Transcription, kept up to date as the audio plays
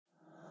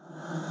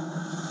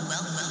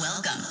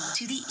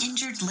to the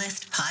Injured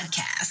List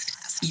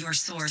podcast, your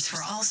source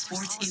for all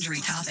sports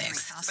injury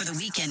topics. For the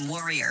weekend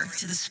warrior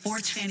to the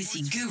sports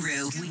fantasy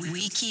guru,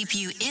 we keep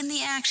you in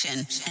the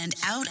action and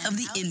out of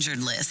the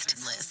injured list.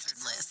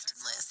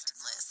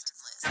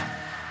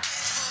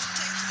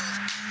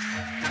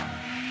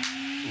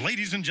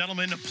 Ladies and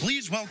gentlemen,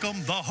 please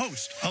welcome the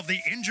host of the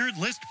Injured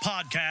List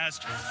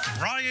podcast,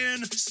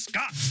 Brian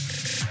Scott.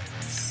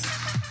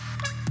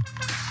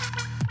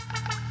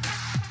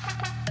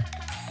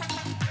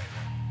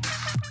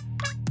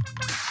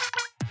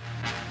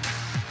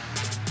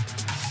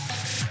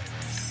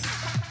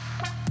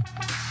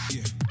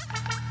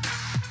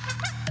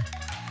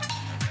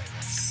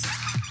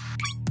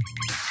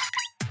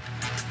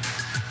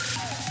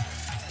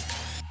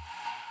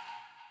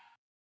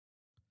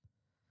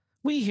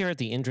 We here at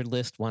the Injured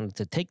List wanted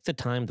to take the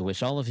time to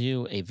wish all of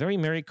you a very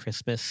Merry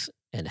Christmas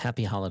and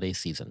Happy Holiday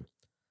season.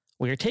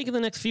 We are taking the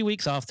next few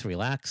weeks off to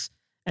relax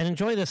and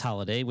enjoy this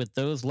holiday with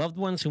those loved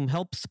ones whom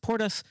help support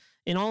us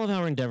in all of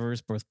our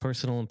endeavors, both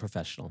personal and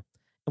professional.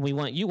 And we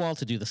want you all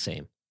to do the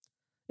same.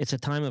 It's a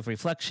time of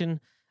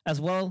reflection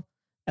as well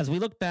as we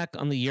look back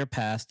on the year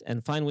past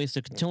and find ways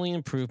to continually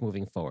improve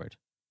moving forward.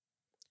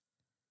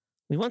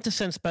 We want to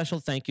send special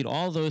thank you to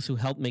all those who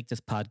helped make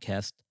this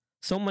podcast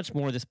so much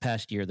more this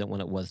past year than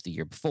when it was the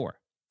year before.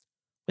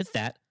 With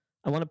that,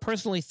 I want to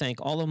personally thank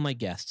all of my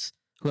guests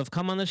who have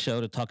come on the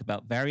show to talk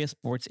about various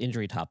sports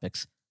injury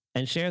topics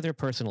and share their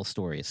personal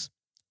stories.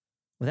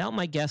 Without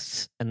my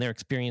guests and their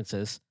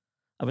experiences,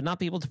 I would not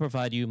be able to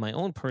provide you my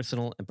own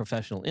personal and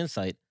professional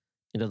insight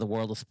into the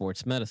world of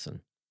sports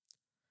medicine.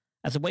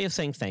 As a way of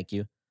saying thank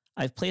you,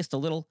 I've placed a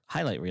little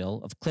highlight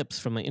reel of clips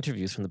from my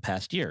interviews from the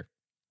past year.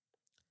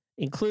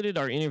 Included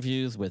are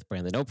interviews with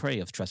Brandon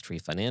Opre of Trust Free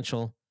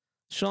Financial,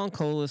 Sean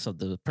Colas of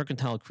the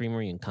Percantile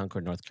Creamery in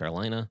Concord, North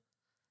Carolina,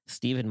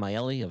 Stephen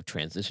Maelli of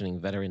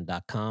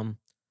TransitioningVeteran.com,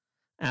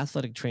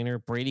 athletic trainer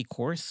Brady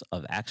Course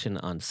of Action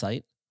on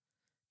Site,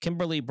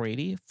 Kimberly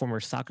Brady,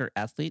 former soccer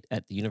athlete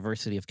at the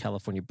University of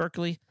California,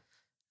 Berkeley,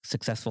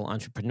 successful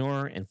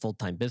entrepreneur and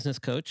full-time business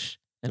coach,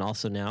 and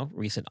also now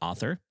recent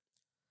author,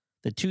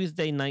 the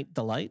Tuesday Night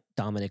Delight,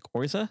 Dominic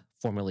Orza,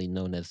 formerly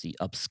known as the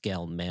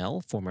Upscale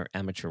Male, former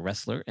amateur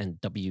wrestler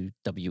and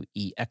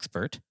WWE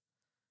expert,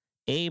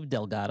 Abe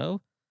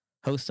Delgado,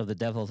 host of the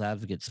Devil's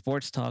Advocate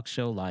Sports Talk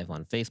Show live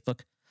on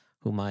Facebook,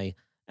 whom I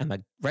am a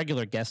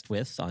regular guest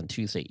with on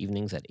Tuesday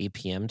evenings at 8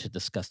 p.m. to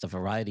discuss a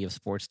variety of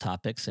sports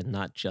topics and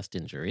not just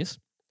injuries.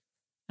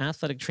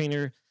 Athletic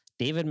trainer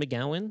David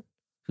McGowan,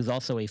 who's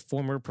also a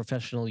former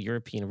professional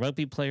European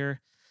rugby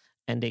player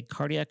and a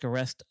cardiac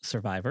arrest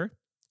survivor.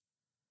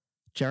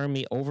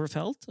 Jeremy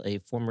Overfelt, a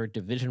former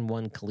Division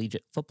I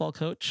collegiate football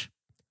coach.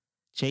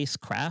 Chase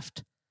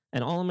Kraft,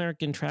 an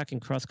All-American track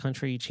and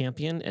cross-country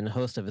champion and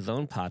host of his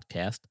own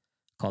podcast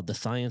called The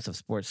Science of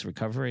Sports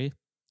Recovery.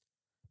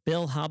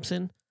 Bill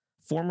Hobson,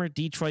 former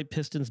Detroit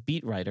Pistons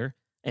beat writer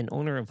and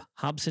owner of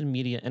Hobson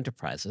Media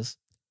Enterprises.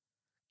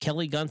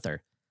 Kelly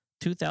Gunther,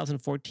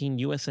 2014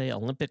 USA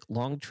Olympic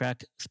long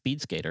track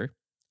speed skater.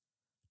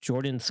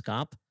 Jordan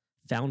Skopp,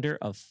 founder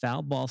of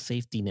Foul Ball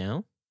Safety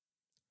Now.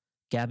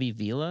 Gabby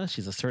Vila,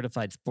 she's a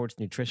certified sports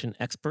nutrition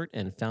expert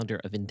and founder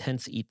of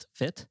Intense Eat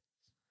Fit.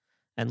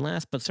 And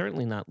last but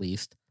certainly not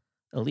least,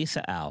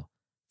 Elisa Au,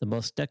 the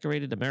most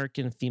decorated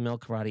American female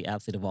karate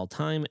athlete of all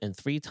time and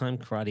 3-time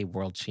karate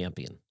world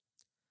champion.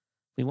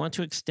 We want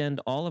to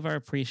extend all of our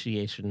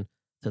appreciation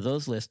to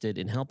those listed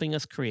in helping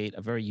us create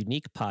a very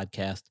unique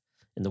podcast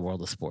in the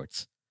world of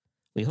sports.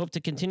 We hope to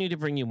continue to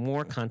bring you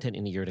more content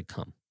in the year to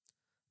come.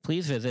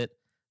 Please visit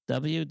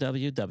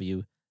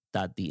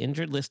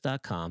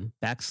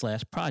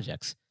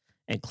www.theinjuredlist.com/projects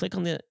and click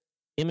on the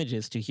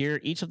images to hear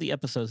each of the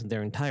episodes in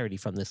their entirety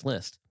from this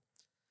list.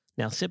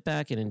 Now sit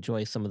back and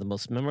enjoy some of the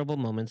most memorable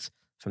moments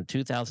from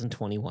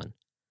 2021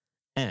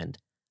 and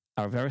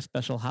our very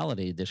special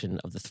holiday edition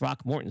of the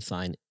Throckmorton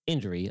Sign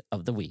Injury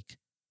of the Week.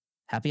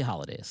 Happy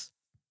holidays.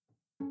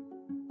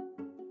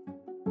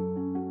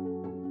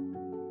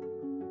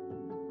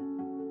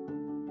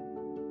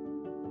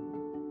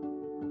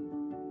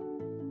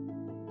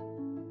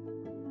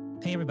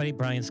 Hey everybody,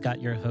 Brian Scott,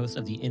 your host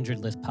of the Injured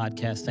List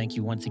podcast. Thank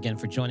you once again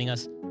for joining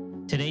us.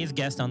 Today's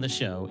guest on the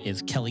show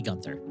is Kelly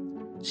Gunther.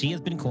 She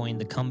has been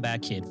coined the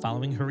comeback kid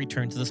following her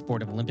return to the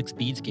sport of Olympic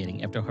speed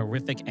skating after a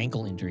horrific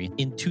ankle injury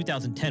in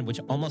 2010,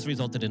 which almost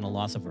resulted in a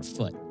loss of her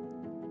foot.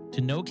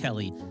 To know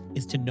Kelly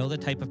is to know the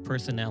type of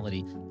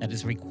personality that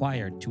is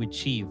required to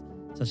achieve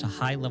such a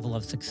high level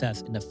of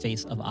success in the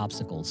face of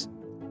obstacles.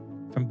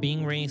 From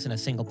being raised in a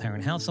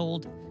single-parent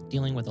household,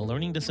 dealing with a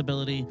learning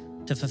disability,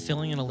 to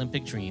fulfilling an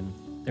Olympic dream,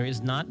 there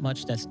is not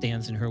much that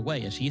stands in her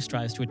way as she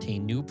strives to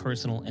attain new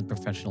personal and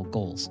professional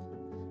goals.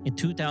 In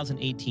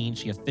 2018,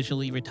 she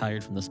officially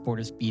retired from the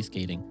sport of speed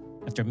skating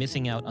after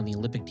missing out on the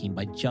Olympic team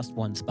by just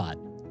one spot.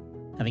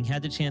 Having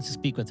had the chance to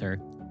speak with her,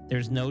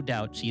 there's no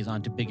doubt she is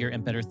on to bigger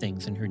and better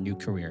things in her new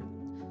career.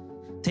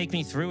 Take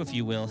me through, if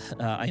you will.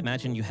 I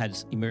imagine you had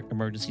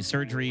emergency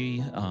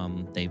surgery.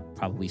 They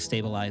probably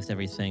stabilized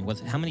everything.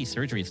 How many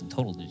surgeries in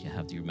total did you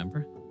have? Do you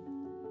remember?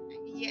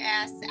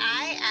 Yes,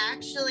 I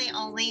actually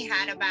only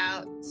had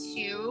about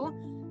two.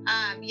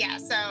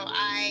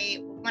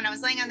 When I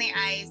was laying on the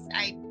ice,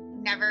 I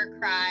never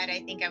cried. I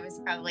think I was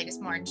probably just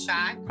more in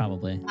shock.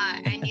 Probably.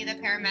 I knew the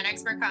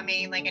paramedics were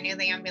coming. Like, I knew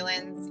the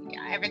ambulance.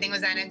 Yeah, everything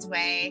was on its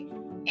way.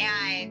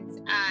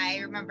 And I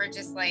remember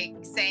just like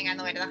saying on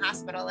the way to the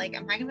hospital, like,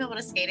 am I gonna be able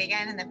to skate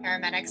again? And the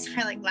paramedics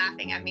were like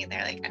laughing at me.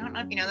 They're like, I don't know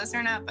if you know this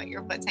or not, but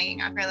your foot's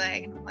hanging off your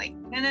leg. And I'm like,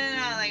 no,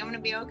 like, I'm gonna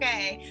be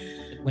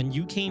okay. When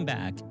you came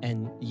back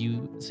and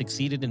you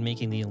succeeded in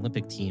making the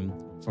Olympic team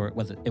for, it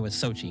was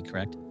Sochi,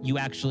 correct? You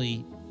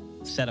actually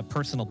set a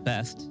personal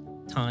best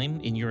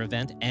time in your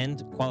event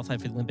and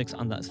qualified for the Olympics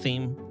on the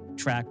same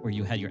track where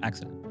you had your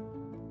accident.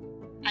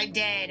 I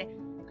did.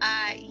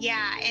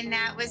 And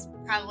that was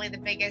probably the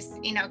biggest,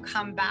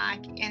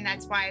 comeback. And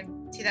that's why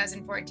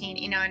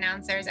 2014,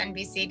 announcers,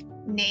 NBC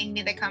named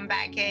me the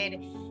comeback kid.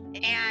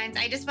 And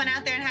I just went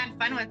out there and had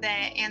fun with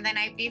it. And the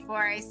night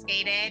before I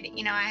skated,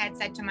 I had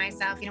said to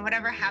myself,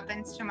 whatever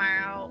happens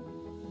tomorrow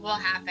will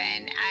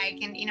happen. I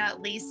can,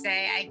 at least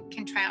say I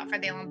can try out for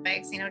the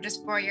Olympics.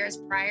 Just 4 years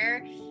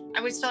prior,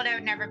 I was told I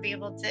would never be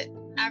able to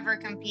ever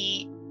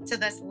compete to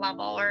this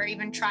level or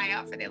even try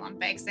out for the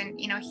Olympics. And,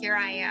 here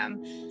I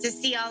am to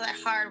see all that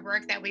hard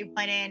work that we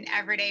put in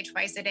every day,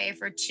 twice a day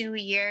for 2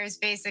 years,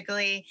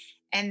 basically.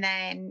 And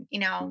then,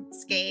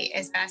 skate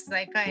as fast as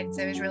I could.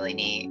 So it was really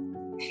neat.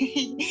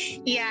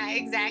 Yeah,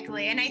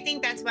 exactly. And I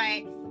think that's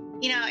why,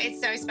 it's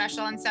so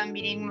special and so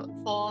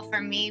meaningful for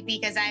me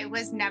because I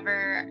was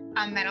never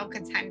a medal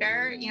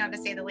contender, to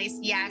say the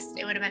least. Yes,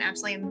 it would have been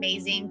absolutely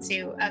amazing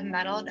to have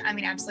medaled. I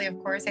mean, absolutely,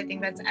 of course. I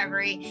think that's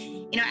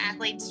every,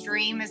 athlete's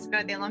dream is to go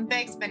to the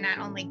Olympics, but not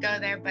only go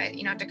there, but,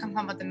 to come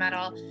home with a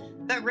medal.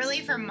 But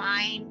really for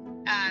mine,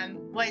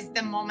 was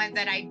the moment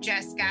that I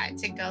just got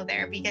to go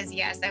there because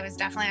yes, I was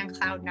definitely on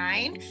cloud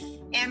nine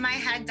and my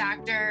head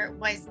doctor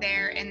was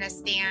there in the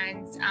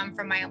stands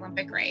for my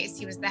Olympic race.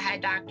 He was the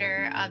head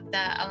doctor of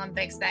the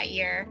Olympics that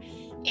year.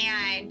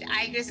 And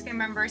I just can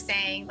remember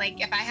saying,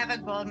 like, if I have a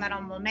gold medal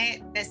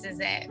moment, this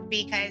is it.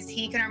 Because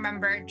he can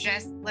remember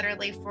just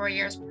literally 4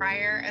 years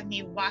prior of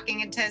me walking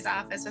into his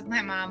office with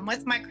my mom,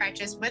 with my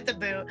crutches, with the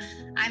boot.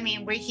 I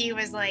mean, where he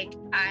was like,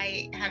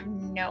 I have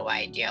no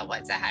idea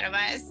what's ahead of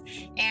us.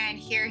 And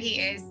here he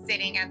is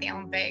sitting at the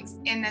Olympics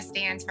in the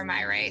stands for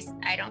my race.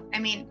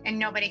 And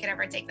nobody could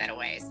ever take that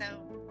away. So.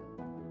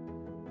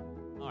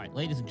 All right,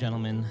 ladies and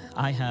gentlemen,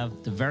 I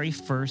have the very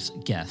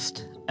first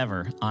guest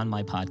ever on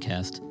my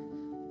podcast,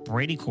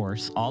 Brady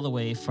Course, all the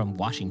way from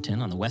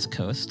Washington on the West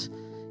Coast.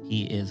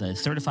 He is a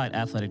certified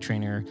athletic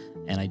trainer,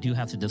 and I do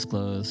have to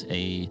disclose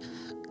a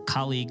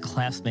colleague,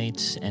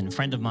 classmate, and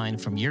friend of mine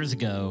from years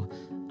ago.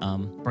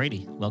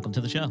 Brady, welcome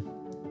to the show.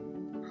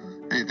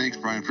 Hey, thanks,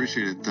 Brian.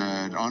 Appreciate it.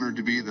 Honored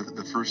to be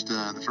the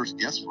first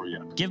guest for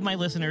you. Give my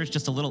listeners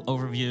just a little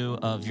overview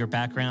of your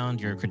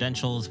background, your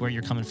credentials, where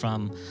you're coming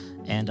from,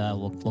 and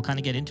we'll kind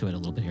of get into it a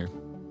little bit here.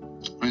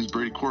 My name is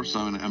Brady Course.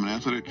 I'm an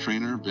athletic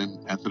trainer.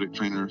 Been athletic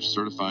trainer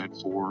certified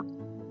for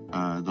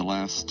the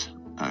last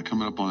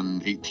coming up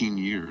on 18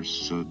 years,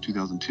 so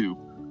 2002.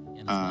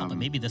 Yeah, but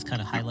maybe this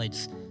kind of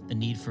highlights the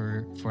need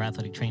for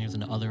athletic trainers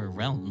in other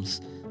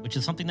realms, which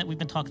is something that we've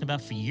been talking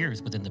about for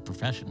years within the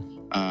profession.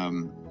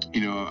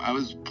 I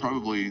was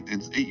probably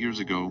 8 years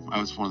ago. I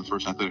was one of the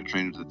first athletic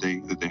trainers that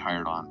they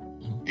hired on.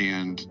 Mm-hmm.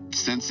 And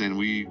since then,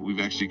 we've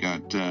actually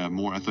got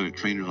more athletic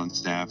trainers on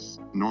staff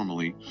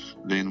normally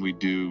than we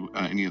do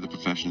any other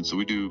profession. So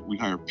we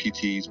hire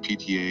PTs,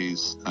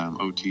 PTAs,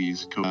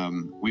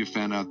 OTs. We have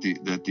found out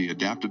that the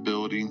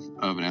adaptability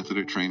of an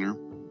athletic trainer,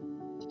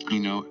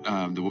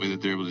 the way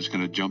that they're able to just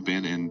kind of jump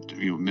in and,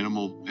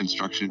 minimal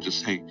instruction,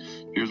 just, hey,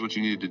 here's what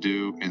you need to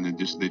do. And then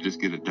they just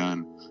get it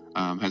done,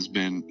 has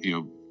been,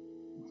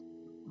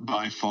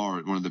 by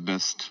far one of the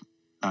best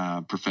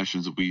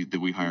professions that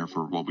we hire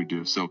for what we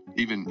do. So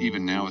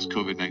even now as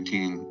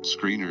COVID-19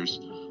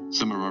 screeners,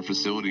 some of our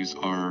facilities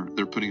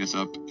they're putting us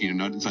up,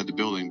 not inside the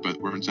building,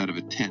 but we're inside of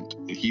a tent,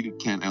 a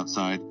heated tent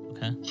outside.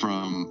 Okay.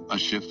 From a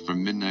shift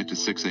from midnight to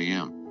 6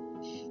 a.m.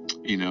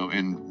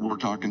 And we're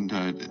talking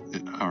to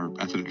our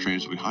athletic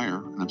trainers we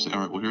hire, and I'm saying,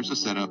 all right, well, here's the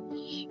setup.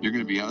 You're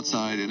going to be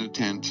outside in a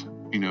tent,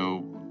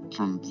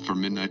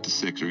 from midnight to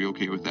 6. Are you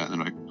okay with that? And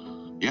they're like,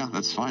 yeah,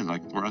 that's fine.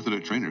 Like, we're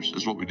athletic trainers.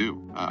 That's what we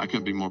do. I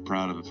couldn't be more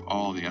proud of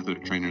all the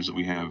athletic trainers that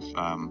we have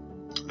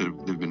that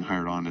have been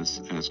hired on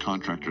as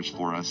contractors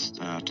for us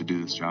to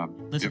do this job.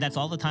 Listen, That's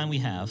all the time we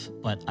have,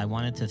 but I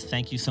wanted to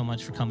thank you so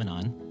much for coming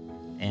on.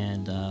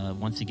 And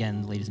once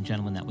again, ladies and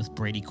gentlemen, that was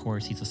Brady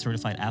Course. He's a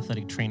certified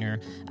athletic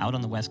trainer out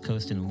on the West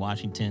Coast in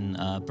Washington.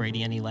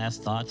 Brady, any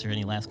last thoughts or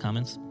any last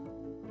comments?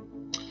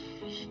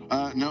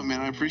 No,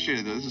 man, I appreciate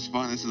it. This is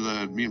fun. This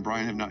is me and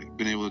Brian have not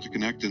been able to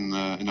connect in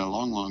a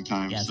long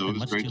time. Yeah, so it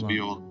was great to be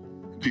able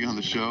to be on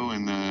the show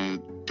and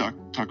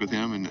talk with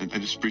him. And I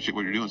just appreciate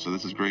what you're doing. So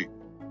this is great.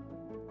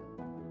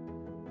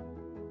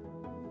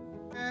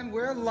 And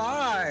we're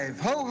live.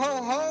 Ho,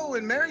 ho, ho,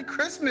 and Merry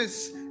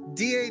Christmas,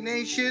 DA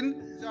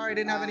Nation. Sorry I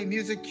didn't have any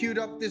music queued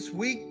up this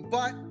week,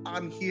 but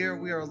I'm here.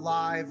 We are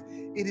live.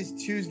 It is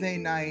Tuesday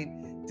night,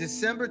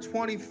 December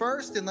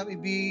 21st, and let me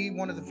be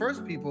one of the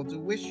first people to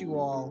wish you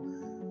all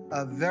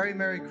a very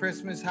Merry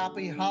Christmas,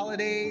 Happy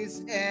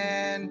Holidays,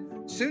 and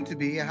soon to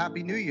be a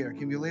Happy New Year.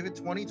 Can you believe it?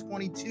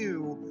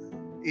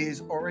 2022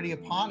 is already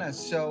upon us.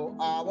 So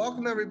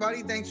welcome,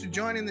 everybody. Thanks for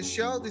joining the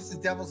show. This is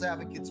Devil's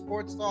Advocate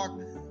Sports Talk.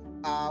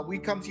 We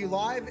come to you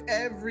live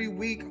every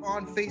week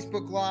on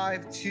Facebook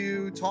Live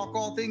to talk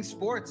all things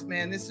sports,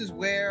 man. This is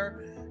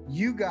where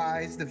you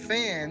guys, the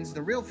fans,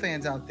 the real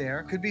fans out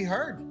there, could be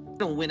heard.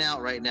 Don't win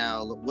out right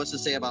now, what's to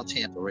say about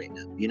Tampa right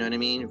now? You know what I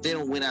mean? If they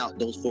don't win out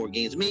those 4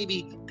 games,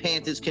 maybe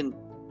Panthers can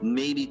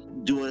maybe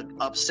do an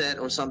upset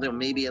or something. Or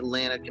maybe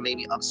Atlanta can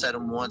maybe upset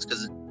them once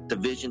because it's a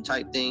division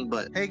type thing.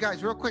 But hey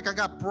guys, real quick, I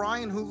got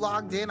Brian who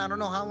logged in. I don't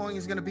know how long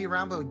he's going to be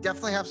around, but we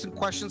definitely have some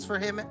questions for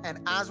him. And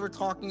as we're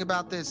talking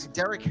about this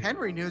Derrick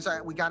Henry news,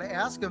 we got to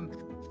ask him.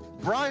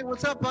 Brian,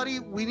 what's up, buddy?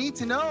 We need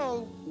to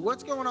know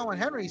what's going on with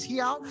Henry. Is he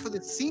out for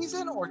the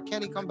season or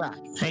can he come back?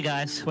 Hey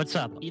guys, what's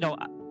up?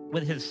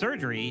 With his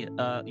surgery,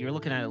 you're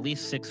looking at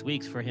least 6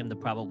 weeks for him to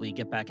probably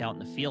get back out in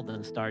the field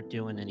and start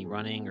doing any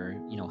running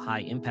or,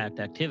 high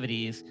impact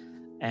activities.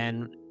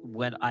 And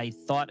what I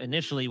thought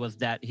initially was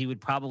that he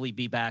would probably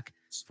be back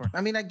for.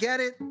 I mean, I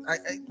get it.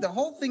 The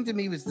whole thing to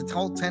me was the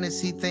whole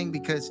Tennessee thing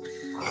because,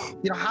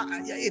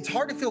 it's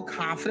hard to feel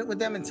confident with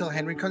them until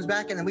Henry comes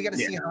back. And then we got to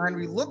see how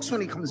Henry looks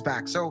when he comes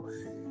back. So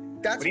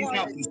that's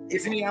why.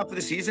 Isn't he out for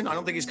the season? I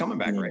don't think he's coming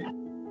back, right?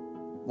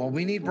 Well,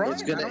 we need Brian.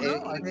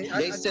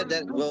 They said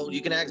that. Well,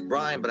 you can ask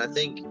Brian, but I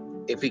think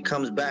if he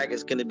comes back,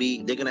 it's going to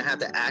be they're going to have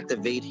to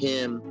activate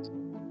him,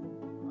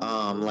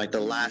 like the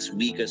last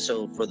week or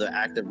so for the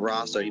active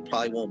roster. He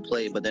probably won't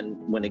play, but then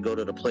when they go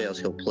to the playoffs,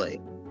 he'll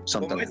play.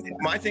 Something. Well,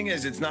 my thing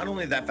is, it's not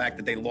only that fact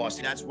that they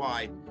lost. That's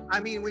why.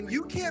 I mean, when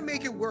you can't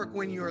make it work,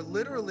 when you're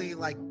literally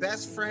like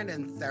best friend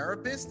and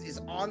therapist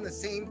is on the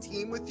same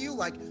team with you,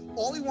 like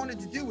all he wanted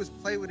to do was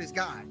play with his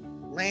guy.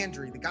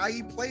 Landry, the guy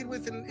he played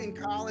with in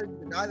college,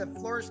 the guy that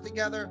flourished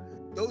together,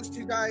 those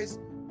two guys,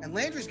 and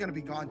Landry's going to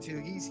be gone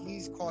too.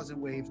 He's causing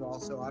waves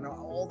also. I know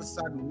all of a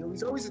sudden,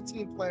 he's always a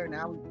team player.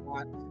 Now he's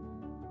not.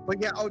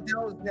 But yeah,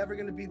 Odell is never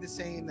going to be the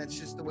same. That's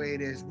just the way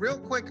it is. Real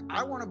quick,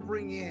 I want to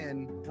bring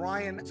in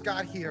Brian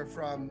Scott here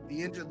from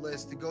the Injured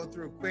List to go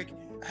through a quick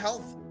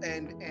health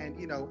and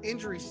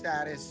injury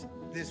status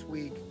this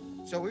week.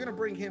 So we're going to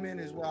bring him in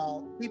as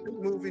well. Keep it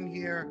moving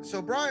here.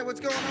 So Brian, what's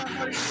going on,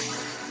 buddy?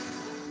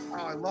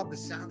 Oh, I love the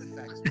sound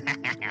effects.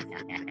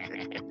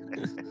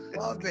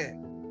 Love it.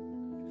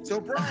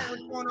 So, Brian,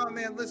 what's going on,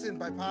 man? Listen,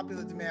 by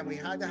popular demand, we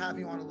had to have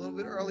you on a little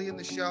bit early in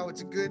the show.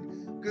 It's a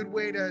good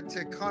way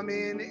to come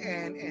in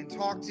and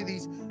talk to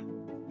these.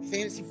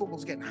 Fantasy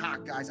football's getting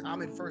hot, guys.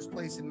 I'm in first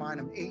place in mine.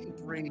 I'm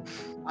 8-3.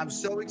 I'm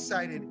so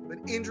excited, but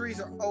injuries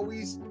are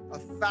always a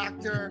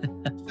factor.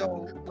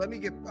 So let me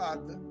get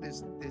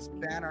this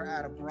banner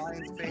out of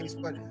Brian's face.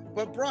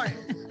 But Brian,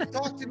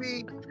 talk to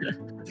me.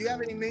 Do you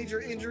have any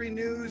major injury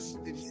news?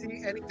 Did you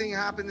see anything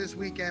happen this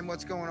weekend?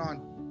 What's going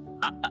on?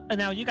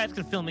 Now, you guys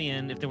can fill me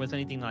in if there was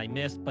anything that I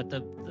missed, but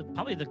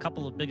probably the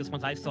couple of biggest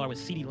ones I saw was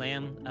CeeDee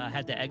Lamb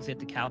had to exit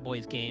the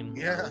Cowboys game.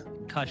 Yeah.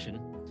 Concussion.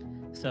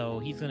 So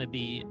he's going to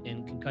be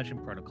in concussion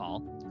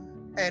protocol.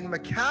 And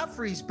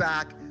McCaffrey's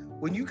back.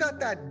 When you got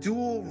that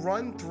dual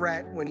run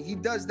threat, when he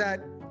does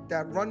that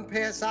run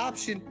pass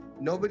option,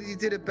 nobody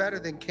did it better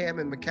than Cam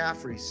and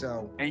McCaffrey.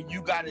 So. And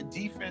you got a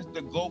defense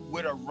to go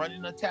with a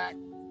running attack.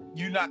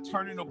 You're not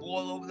turning the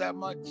ball over that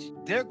much.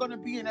 They're going to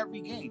be in every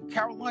game.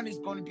 Carolina's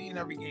going to be in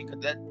every game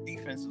because that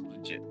defense is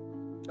legit.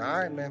 All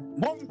right, man.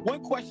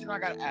 One question I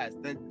got to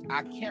ask that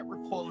I can't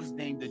recall his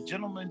name. The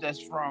gentleman that's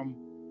from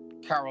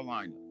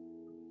Carolina.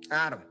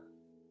 Adam.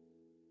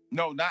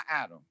 No, not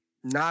Adam.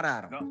 Not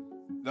Adam. No,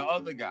 the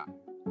other guy.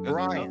 There's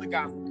Brian. another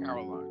guy from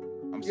Carolina.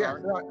 I'm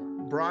sorry.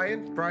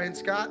 Brian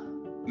Scott?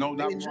 No,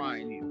 not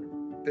Brian either.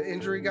 The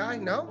injury guy?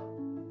 No?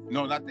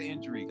 No, not the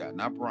injury guy.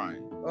 Not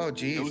Brian. Oh,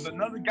 geez. There was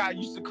another guy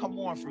used to come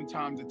on from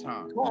time to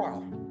time.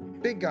 Carl.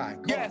 Big guy.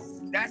 Carl.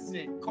 Yes, that's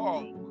it.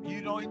 Carl.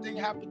 You know anything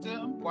happened to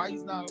him? Why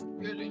he's not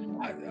good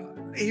anymore?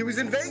 He was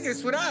in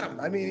Vegas with Adam.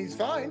 I mean, he's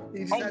fine.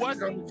 He just was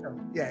he?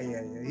 Yeah.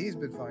 He's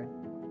been fine.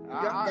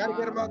 You gotta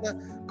get him out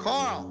there.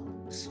 Carl,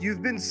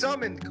 you've been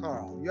summoned,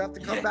 Carl. You have to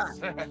come back.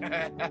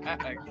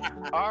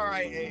 All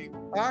right, Abe.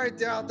 All right,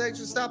 Darryl. Thanks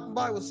for stopping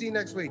by. We'll see you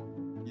next week.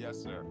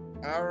 Yes, sir.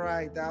 All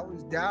right, that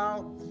was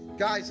Darryl.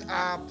 Guys,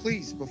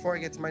 please, before I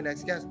get to my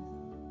next guest,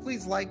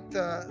 please like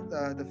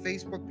the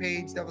Facebook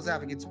page, Devil's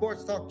Advocate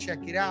Sports Talk.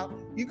 Check it out.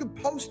 You can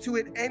post to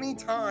it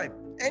anytime.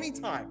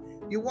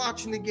 You're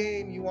watching the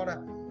game. You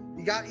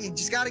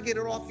just got to get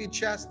it off your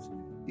chest.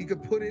 You can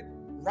put it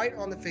right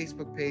on the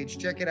Facebook page.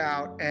 Check it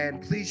out,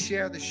 and please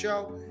share the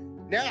show.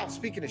 Now,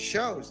 speaking of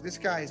shows, this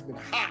guy has been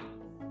hot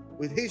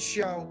with his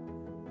show.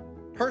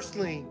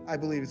 Personally, I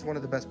believe it's one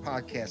of the best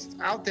podcasts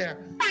out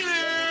there.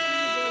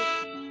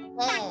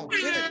 Oh,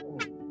 get it.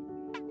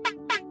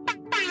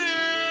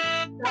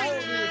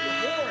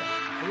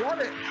 I love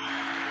it.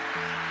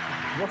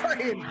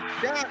 Brian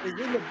Scott is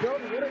in the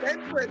building. What an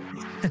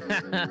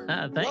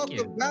entrance. Thank you.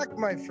 Welcome back,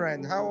 my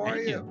friend. How are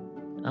you?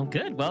 I'm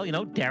good. Well,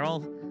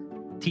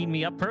 Darryl teed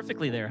me up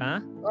perfectly there, huh?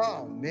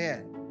 Oh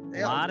man,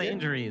 A lot of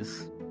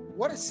injuries.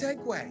 What a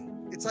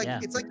segue! It's like Yeah.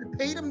 it's like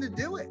they paid him to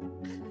do it.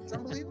 It's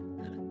unbelievable.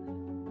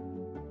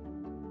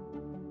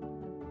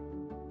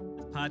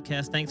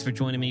 Podcast. Thanks for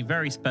joining me.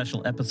 Very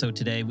special episode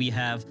today. We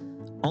have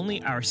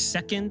only our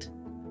second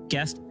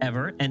guest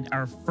ever and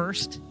our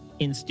first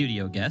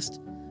in-studio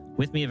guest.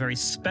 With me, a very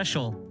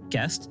special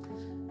guest,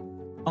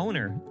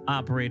 owner,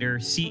 operator,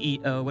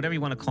 CEO, whatever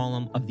you want to call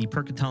him, of the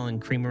Percatol and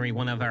Creamery,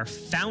 one of our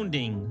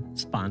founding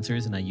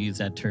sponsors, and I use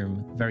that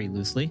term very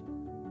loosely,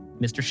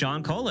 Mr.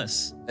 Sean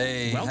Colas.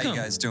 Hey, welcome. how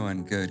you guys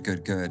doing?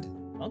 Good.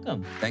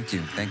 Welcome. Thank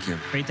you.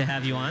 Great to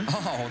have you on.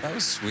 Oh, that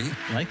was sweet.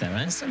 I like that,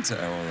 right? Listen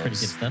to all those. Pretty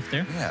good stuff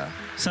there. Yeah.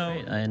 So,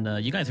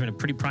 and you guys are in a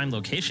pretty prime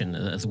location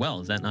as well.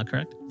 Is that not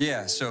correct?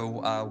 Yeah.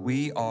 So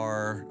we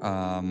are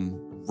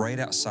right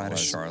outside of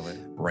Charlotte,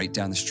 right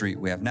down the street.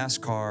 We have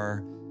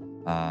NASCAR,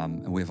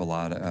 and we have a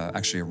lot of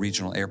actually a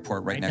regional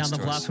airport right next down the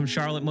to block us. from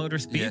Charlotte Motor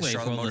Speedway,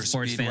 Charlotte for all Motor the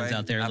sports fans Speedway.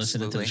 out there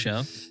listening to the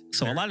show.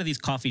 So a lot of these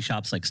coffee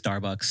shops like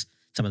Starbucks,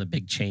 some of the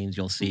big chains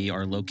you'll see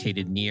are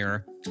located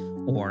near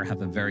or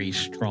have a very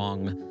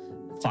strong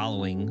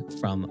following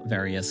from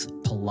various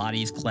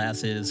Pilates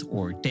classes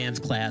or dance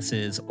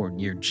classes or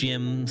near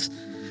gyms.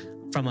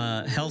 From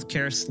a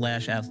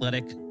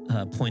healthcare/athletic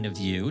point of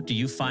view, do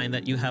you find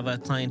that you have a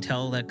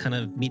clientele that kind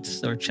of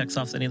meets or checks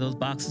off any of those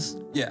boxes?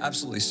 Yeah,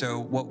 absolutely. So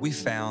what we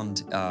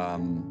found,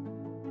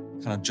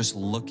 kind of just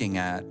looking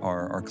at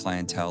our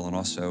clientele and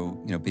also,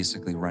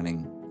 basically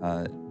running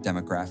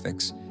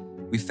demographics,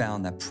 we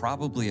found that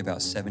probably about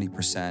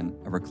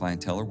 70% of our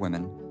clientele are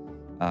women.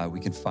 We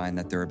can find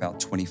that they're about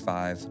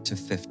 25 to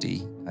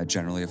 50.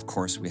 Generally, of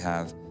course, we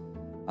have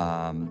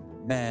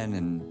men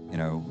and,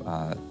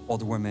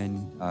 older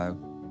women,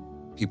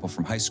 people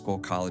from high school,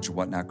 college, or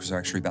whatnot, because they're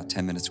actually about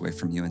 10 minutes away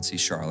from UNC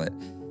Charlotte.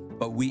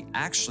 But we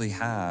actually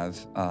have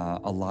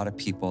a lot of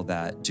people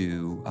that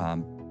do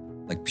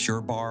like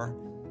Pure Barre,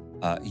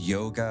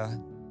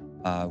 yoga.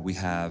 We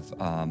have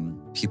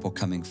people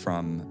coming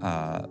from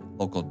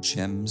local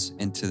gyms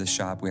into the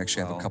shop. We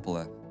actually have a couple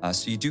of,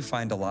 so you do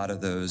find a lot of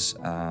those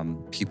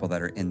people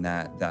that are in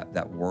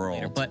that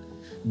world. But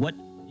what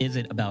is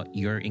it about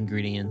your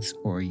ingredients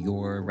or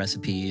your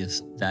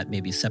recipes that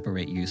maybe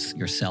separate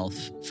yourself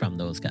from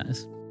those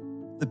guys?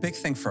 The big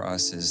thing for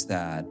us is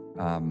that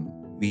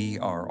we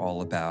are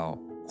all about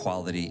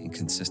quality and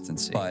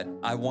consistency, but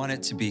I want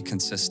it to be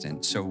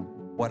consistent. So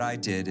what I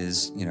did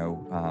is,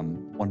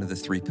 one of the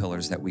three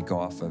pillars that we go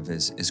off of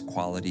is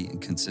quality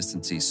and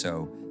consistency.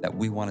 So that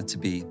we want it to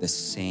be the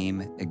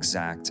same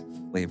exact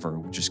flavor,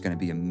 which is going to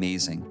be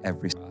amazing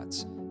every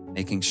spot.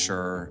 Making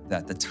sure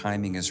that the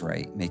timing is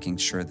right, making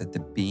sure that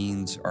the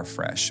beans are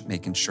fresh,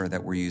 making sure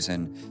that we're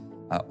using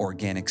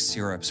organic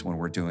syrups when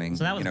we're doing,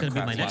 so that was going to be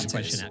my next lattes.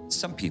 question.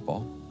 Some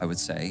people, I would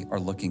say, are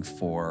looking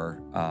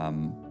for,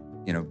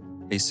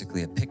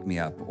 basically a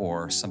pick-me-up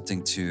or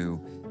something to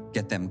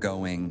get them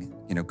going,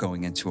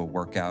 going into a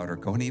workout or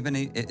going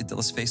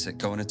let's face it,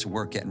 going into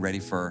work, getting ready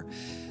for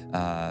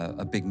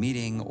a big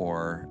meeting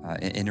or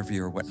an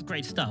interview or what.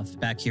 Great stuff.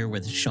 Back here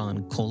with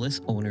Sean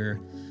Colas,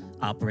 owner,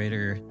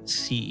 operator,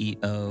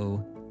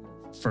 CEO,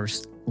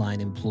 first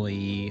line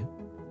employee,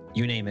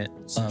 you name it,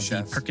 of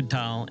the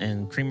Percatol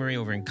and Creamery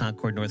over in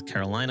Concord, North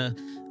Carolina.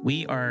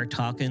 We are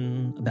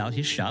talking about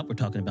his shop. We're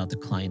talking about the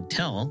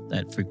clientele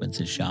that frequents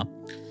his shop.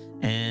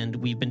 And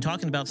we've been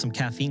talking about some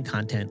caffeine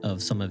content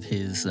of some of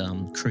his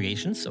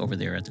creations over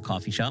there at the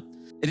coffee shop.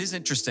 It is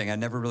interesting. I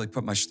never really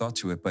put much thought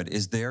to it, but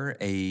is there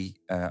a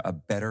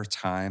better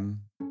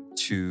time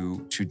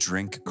to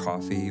drink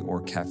coffee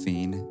or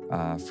caffeine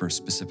for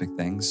specific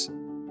things?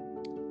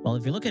 Well,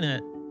 if you're looking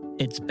at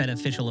its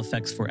beneficial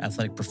effects for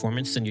athletic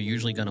performance, then you're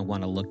usually going to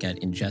want to look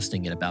at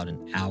ingesting it about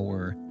an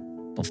hour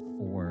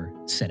before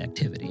said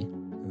activity.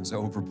 It was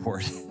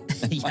overboard,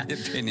 in my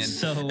opinion.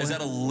 So, is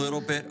that a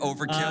little bit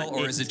overkill,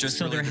 or is it just?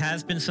 So really there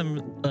has been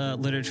some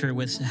literature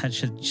which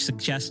has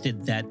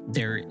suggested that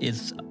there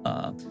is,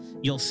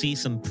 you'll see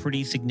some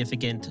pretty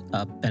significant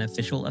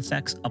beneficial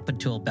effects up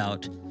until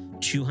about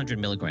 200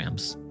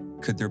 milligrams.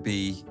 Could there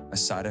be a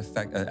side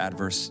effect, an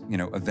adverse,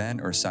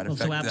 event or a side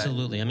effect? So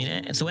absolutely. I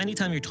mean, so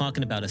anytime you're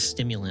talking about a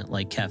stimulant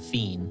like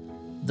caffeine,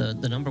 the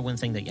number one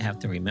thing that you have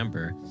to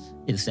remember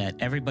is that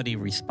everybody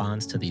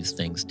responds to these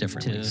things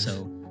differently.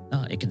 So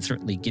it can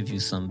certainly give you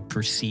some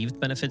perceived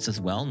benefits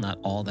as well, not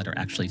all that are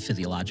actually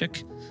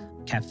physiologic.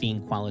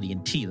 Caffeine quality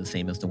in tea, the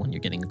same as the one you're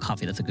getting in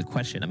coffee. That's a good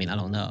question. I mean, I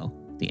don't know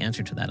the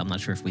answer to that. I'm not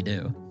sure if we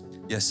do.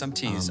 Yeah, some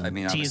teas,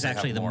 tea is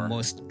actually the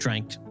most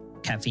drank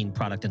caffeine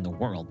product in the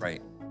world.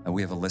 Right.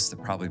 We have a list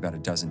of probably about a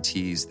dozen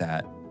teas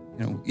that,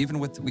 even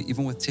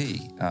with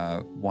tea,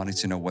 wanting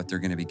to know what they're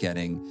going to be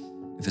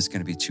getting, if it's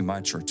going to be too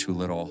much or too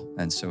little.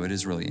 And so it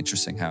is really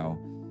interesting how,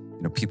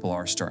 people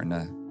are starting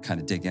to kind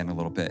of dig in a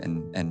little bit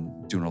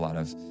and doing a lot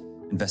of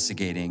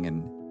investigating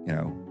and,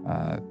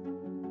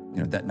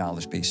 that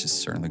knowledge base is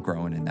certainly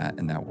growing in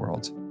that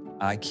world.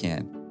 I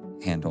can't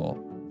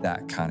handle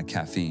that kind of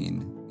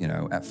caffeine,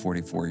 at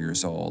 44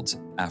 years old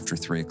after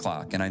 3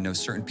 o'clock. And I know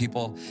certain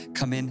people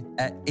come in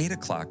at 8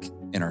 o'clock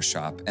in our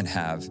shop and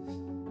have,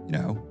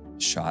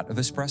 shot of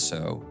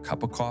espresso,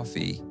 cup of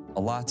coffee, a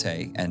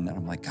latte. And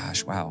I'm like,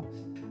 gosh, wow.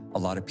 A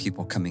lot of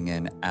people coming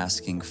in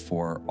asking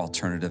for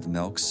alternative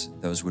milks.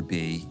 Those would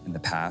be, in the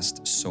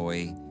past,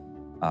 soy,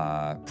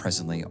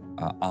 presently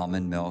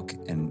almond milk,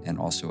 and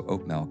also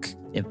oat milk.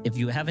 If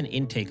you have an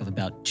intake of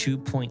about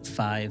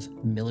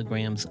 2.5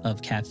 milligrams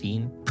of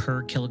caffeine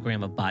per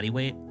kilogram of body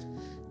weight,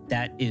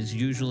 that is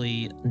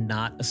usually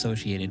not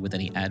associated with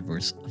any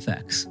adverse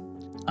effects.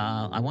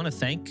 I want to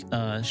thank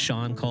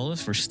Sean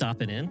Colas for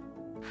stopping in.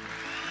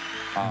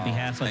 On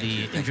behalf of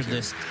the Injured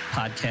List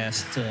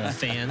podcast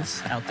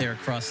fans out there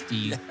across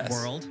the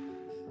world.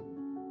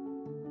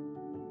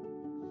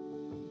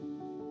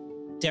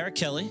 Derek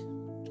Kelly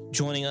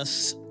joining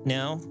us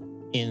now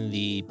in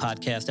the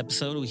podcast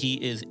episode. He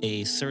is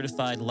a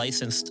certified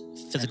licensed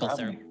physical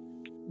therapist.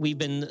 We've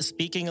been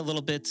speaking a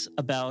little bit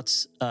about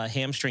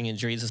hamstring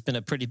injuries. It's been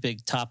a pretty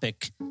big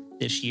topic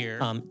this year.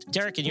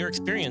 Derek, in your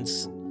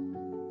experience,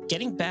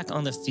 getting back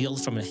on the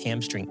field from a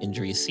hamstring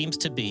injury seems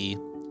to be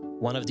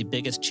one of the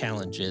biggest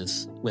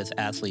challenges with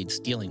athletes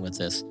dealing with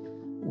this.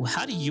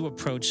 How do you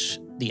approach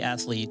the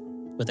athlete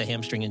with a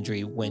hamstring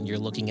injury when you're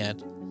looking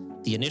at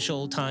the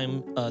initial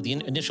time, the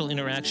initial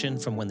interaction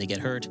from when they get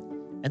hurt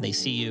and they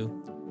see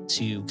you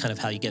to kind of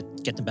how you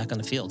get them back on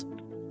the field?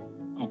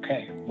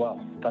 Okay, well,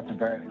 that's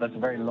a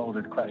very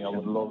loaded question.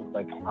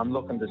 I'm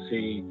looking to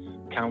see,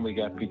 can we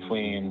get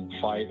between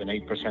 5 and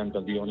 8%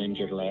 of the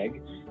uninjured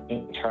leg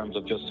in terms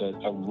of just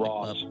a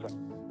raw.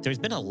 There's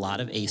been a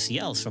lot of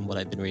ACLs from what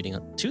I've been reading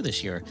too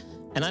this year,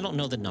 and I don't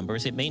know the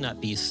numbers. It may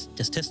not be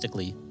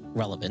statistically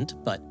relevant,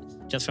 but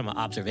just from an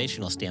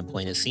observational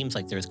standpoint, it seems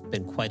like there's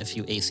been quite a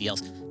few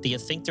ACLs. Do you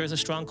think there's a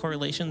strong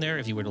correlation there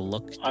if you were to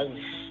look?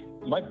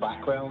 My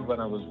background when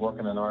I was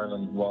working in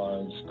Ireland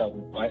was that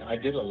I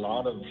did a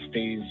lot of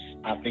these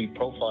athlete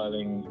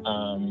profiling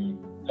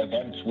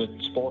events with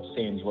sports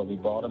teams where we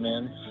brought them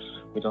in.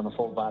 We done a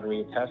full battery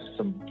of tests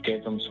and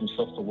gave them some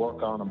stuff to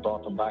work on and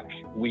brought them back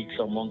weeks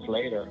or months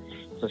later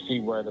to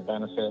see where the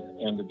benefit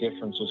and the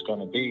difference was going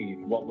to be.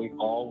 What we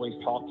always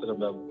talked to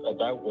them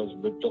about was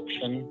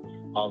reduction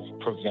of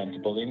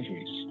preventable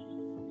injuries.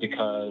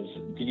 Because,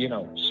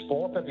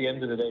 sport at the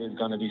end of the day is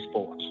going to be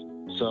sport.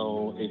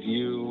 So if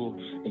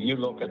you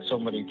look at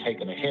somebody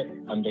taking a hit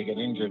and they get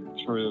injured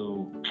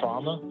through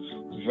trauma,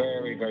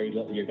 very, very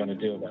little you're going to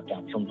do about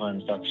that.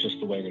 Sometimes that's just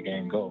the way the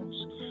game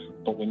goes.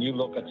 But when you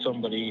look at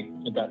somebody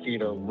that's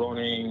either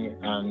running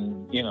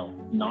and,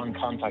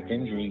 non-contact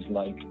injuries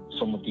like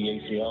some of the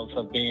ACLs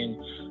have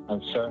been,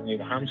 and certainly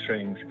the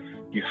hamstrings,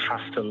 you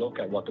have to look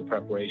at what the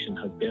preparation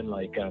has been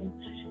like. And,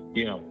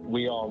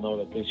 we all know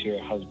that this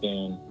year has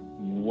been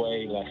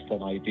way less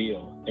than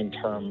ideal in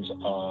terms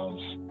of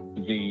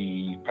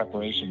the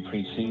preparation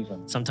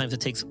pre-season. Sometimes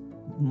it takes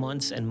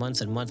months and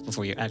months and months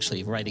before you're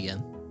actually right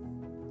again.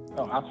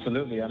 Oh,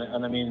 absolutely. And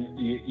I mean,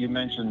 you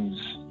mentioned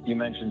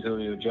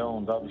Julio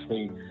Jones.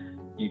 Obviously,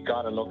 you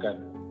got to look at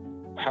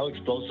how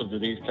explosive do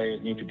these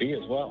players need to be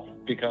as well,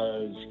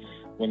 because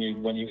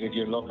if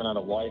you're looking at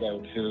a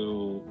wideout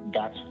who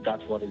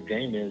that's what his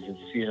game is,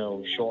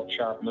 it's short,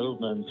 sharp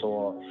movements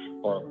or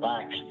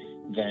back,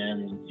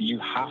 then you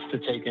have to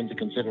take into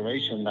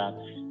consideration that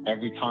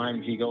every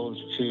time he goes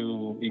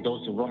to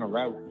run a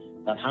route,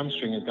 that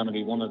hamstring is going to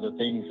be one of the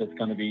things that's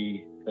going to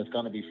be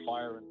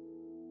firing.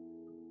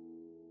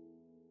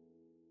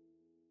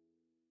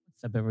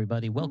 What's up,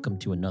 everybody? Welcome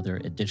to another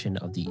edition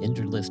of the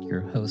Injured List.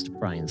 Your host,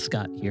 Brian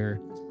Scott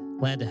here.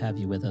 Glad to have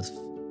you with us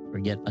for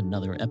yet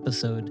another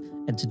episode.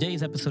 And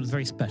today's episode is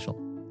very special.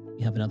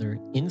 We have another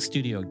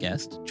in-studio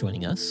guest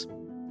joining us,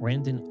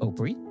 Brandon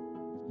Opry.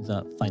 He's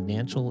a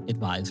financial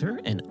advisor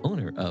and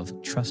owner of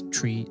Trust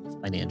Tree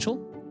Financial,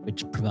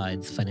 which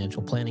provides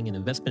financial planning and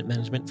investment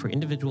management for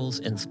individuals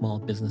and small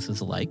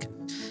businesses alike.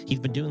 He's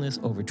been doing this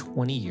over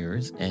 20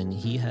 years, and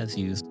he has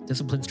used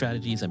disciplined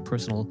strategies and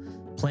personal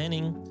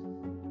planning,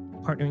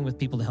 partnering with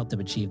people to help them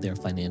achieve their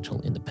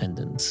financial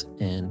independence.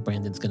 And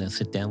Brandon's going to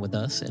sit down with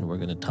us, and we're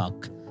going to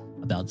talk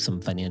about some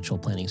financial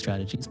planning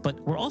strategies, but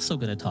we're also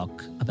going to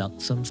talk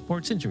about some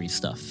sports injury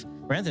stuff.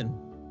 Brandon,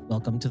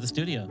 welcome to the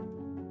studio.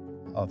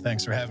 Oh,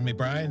 thanks for having me,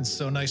 Brian. It's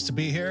so nice to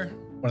be here.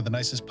 One of the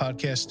nicest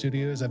podcast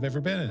studios I've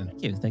ever been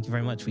in. Thank you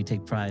very much. We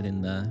take pride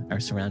in our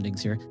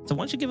surroundings here. So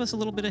why don't you give us a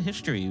little bit of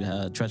history,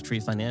 Trust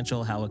Tree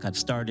Financial, how it got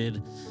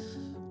started,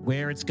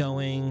 where it's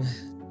going,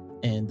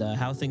 and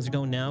how things are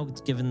going now,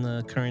 given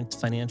the current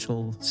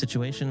financial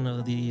situation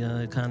of the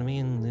economy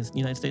in the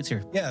United States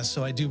here. Yeah,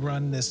 so I do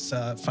run this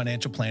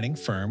financial planning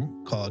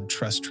firm called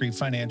Trust Tree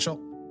Financial.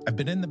 I've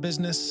been in the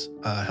business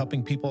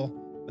helping people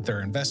with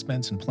their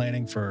investments and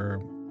planning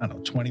for,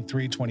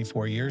 23,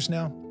 24 years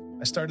now.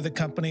 I started the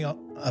company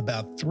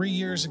about 3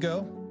 years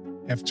ago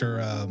after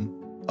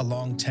a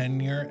long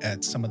tenure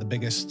at some of the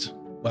biggest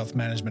wealth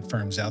management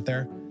firms out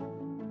there.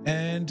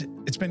 And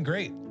it's been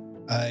great.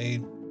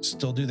 I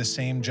still do the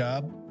same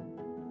job,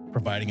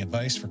 providing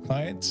advice for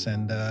clients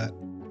and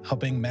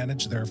helping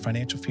manage their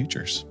financial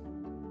futures.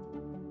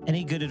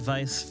 Any good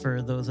advice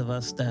for those of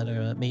us that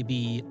are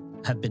maybe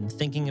have been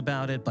thinking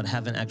about it, but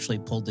haven't actually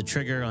pulled the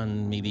trigger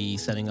on maybe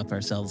setting up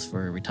ourselves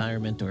for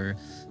retirement or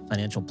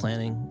financial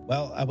planning?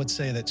 Well, I would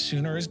say that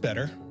sooner is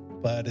better,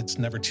 but it's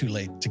never too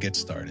late to get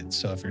started.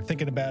 So if you're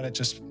thinking about it,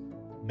 just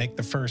make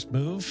the first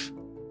move,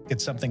 get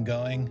something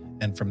going,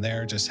 and from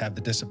there, just have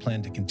the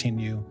discipline to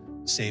continue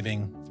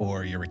saving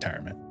for your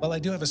retirement. Well, I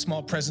do have a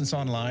small presence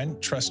online,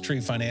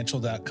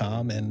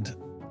 trusttreefinancial.com, and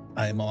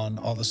I'm on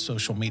all the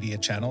social media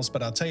channels,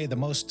 but I'll tell you the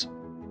most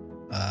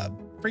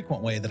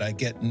frequent way that I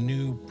get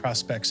new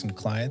prospects and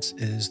clients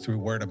is through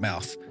word of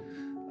mouth.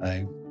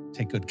 I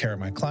take good care of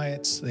my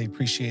clients. They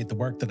appreciate the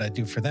work that I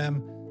do for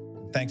them.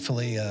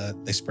 Thankfully,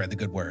 they spread the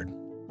good word.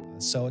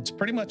 So it's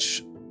pretty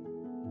much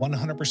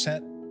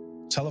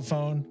 100%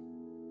 telephone,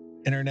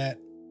 internet,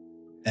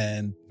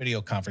 and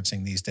video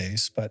conferencing these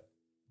days, but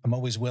I'm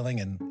always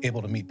willing and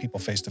able to meet people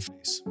face to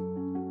face.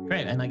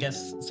 Great. And I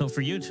guess, so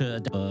for you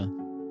to a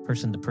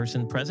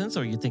person-to-person presence,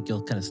 or you think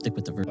you'll kind of stick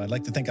with the virtual? I'd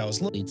like to think I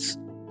was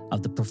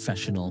of the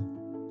professional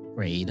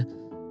grade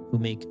who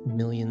make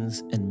millions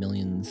and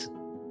millions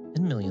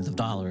and millions of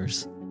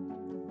dollars.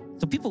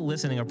 So people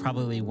listening are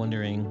probably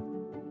wondering,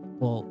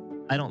 well,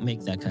 I don't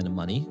make that kind of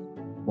money.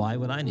 Why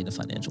would I need a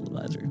financial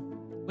advisor?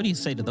 What do you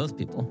say to those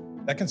people?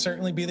 That can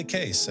certainly be the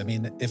case. I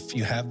mean, if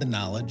you have the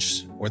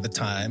knowledge or the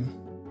time,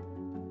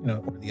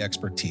 or the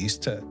expertise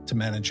to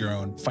manage your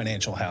own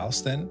financial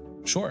house, then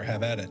sure,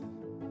 have at it.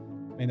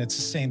 I mean, it's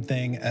the same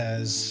thing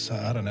as,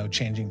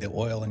 changing the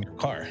oil in your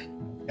car.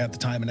 You have the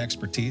time and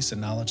expertise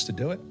and knowledge to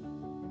do it,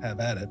 have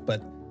at it.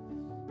 But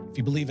if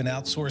you believe in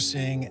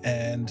outsourcing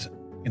and,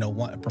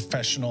 want a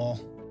professional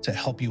to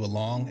help you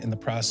along in the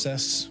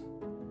process,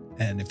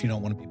 and if you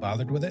don't want to be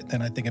bothered with it,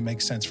 then I think it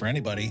makes sense for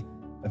anybody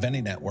of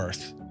any net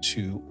worth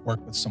to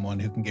work with someone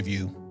who can give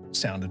you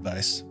sound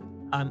advice.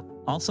 I'm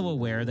also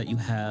aware that you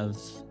have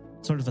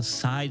sort of a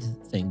side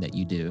thing that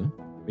you do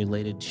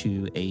related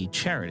to a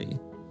charity.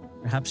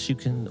 Perhaps you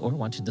can, or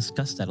want to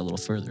discuss that a little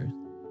further.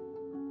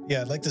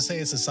 Yeah, I'd like to say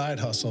it's a side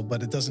hustle,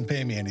 but it doesn't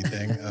pay me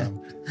anything.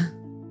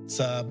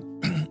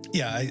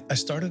 I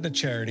started a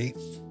charity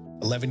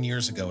 11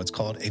 years ago. It's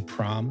called A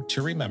Prom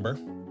to Remember.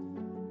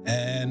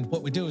 And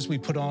what we do is we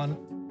put on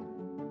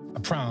a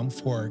prom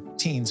for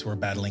teens who are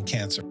battling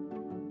cancer.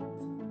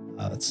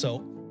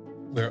 So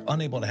we're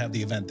unable to have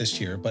the event this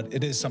year, but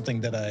it is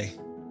something that I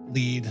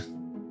lead.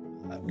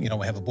 We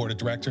have a board of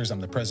directors. I'm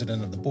the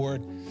president of the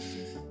board,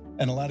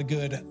 and a lot of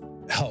good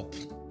help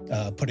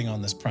putting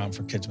on this prom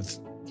for kids with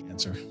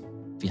cancer.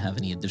 If you have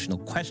any additional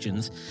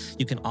questions,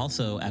 you can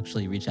also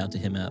actually reach out to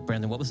him at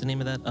Brandon. What was the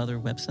name of that other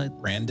website?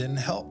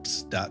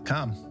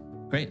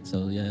 BrandonHelps.com. Great.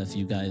 So yeah, if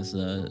you guys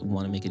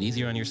want to make it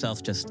easier on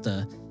yourself, just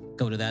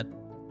go to that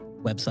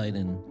website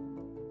and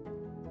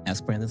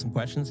ask Brandon some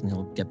questions, and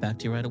he'll get back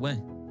to you right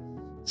away.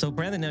 So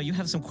Brandon, now you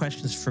have some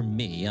questions for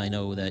me. I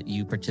know that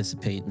you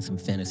participate in some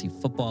fantasy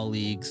football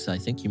leagues. I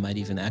think you might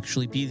even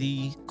actually be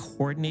the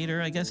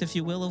coordinator, I guess, if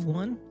you will, of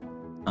one.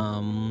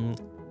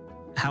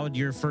 How did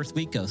your first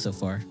week go so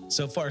far?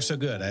 So far, so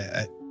good.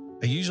 I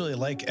usually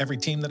like every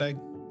team that I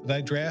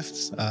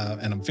draft,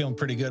 and I'm feeling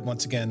pretty good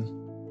once again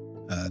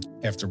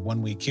after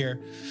 1 week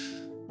here.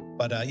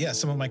 But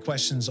some of my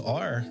questions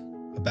are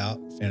about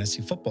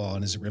fantasy football,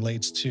 and as it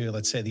relates to,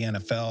 let's say, the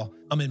NFL.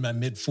 I'm in my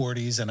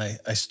mid-40s, and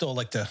I still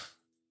like to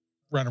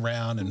run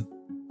around and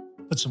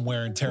put some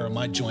wear and tear on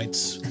my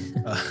joints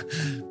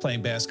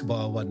playing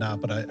basketball and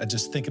whatnot. But I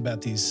just think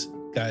about these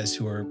guys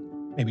who are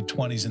maybe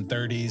 20s and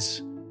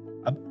 30s.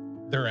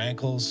 Their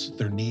ankles,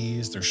 their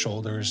knees, their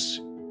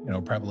shoulders,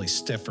 probably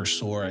stiff or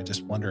sore. I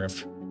just wonder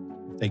if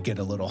they get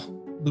a little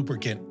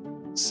lubricant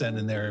sent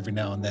in there every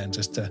now and then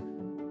just to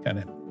kind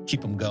of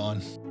keep them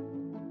going.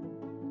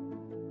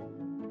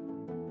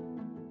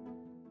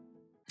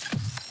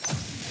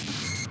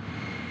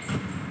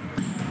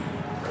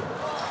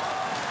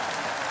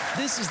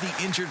 This is the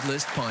Injured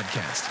List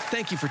Podcast.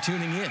 Thank you for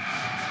tuning in.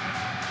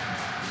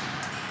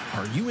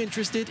 Are you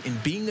interested in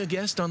being a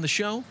guest on the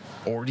show?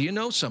 Or do you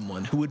know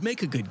someone who would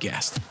make a good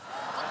guest?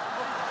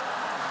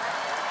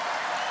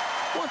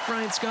 Want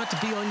Brian Scott to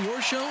be on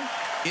your show?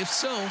 If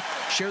so,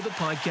 share the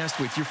podcast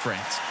with your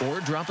friends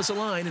or drop us a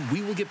line and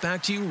we will get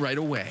back to you right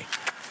away.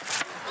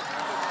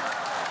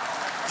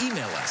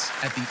 Email us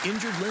at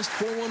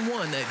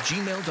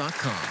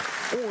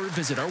theinjuredlist411@gmail.com or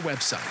visit our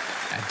website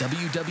at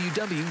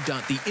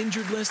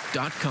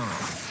www.theinjuredlist.com.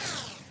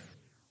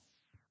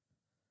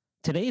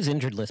 Today's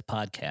Injured List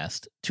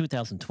Podcast,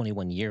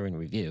 2021 Year in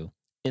Review,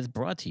 is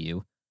brought to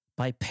you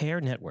by Pair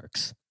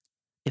Networks.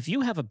 If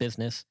you have a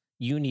business,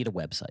 you need a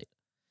website.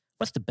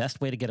 What's the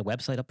best way to get a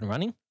website up and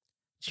running?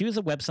 Choose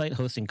a website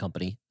hosting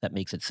company that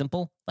makes it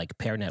simple, like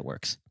Pair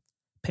Networks.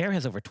 Pair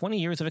has over 20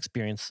 years of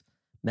experience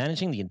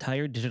managing the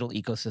entire digital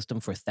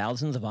ecosystem for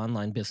thousands of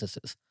online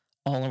businesses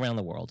all around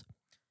the world.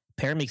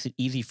 Pair makes it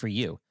easy for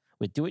you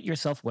with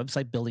do-it-yourself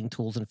website building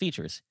tools and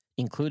features,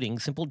 including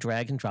simple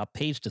drag-and-drop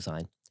page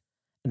design.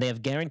 And they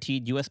have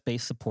guaranteed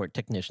US-based support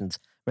technicians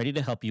ready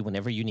to help you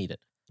whenever you need it,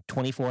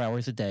 24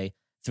 hours a day,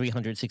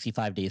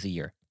 365 days a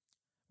year.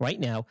 Right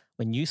now,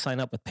 when you sign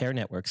up with Pair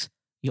Networks,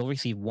 you'll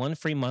receive 1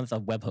 free month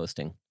of web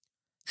hosting.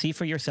 See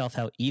for yourself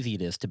how easy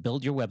it is to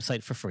build your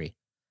website for free.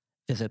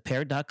 Visit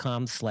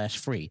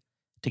paired.com/free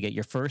to get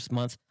your first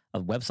month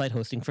of website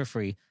hosting for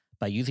free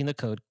by using the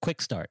code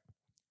QUICKSTART.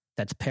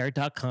 That's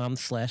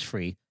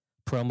paired.com/free,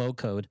 promo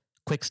code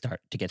QUICKSTART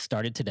to get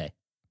started today.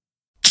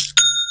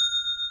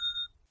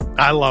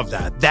 I love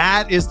that.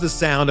 That is the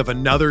sound of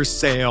another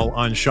sale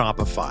on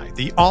Shopify,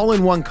 the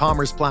all-in-one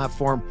commerce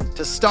platform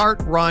to start,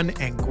 run,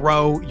 and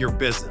grow your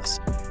business.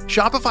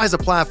 Shopify is a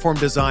platform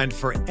designed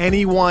for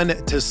anyone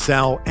to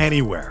sell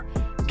anywhere,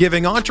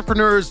 giving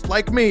entrepreneurs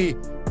like me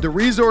the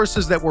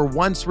resources that were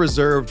once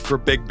reserved for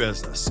big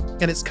business.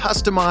 And it's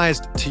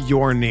customized to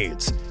your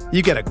needs.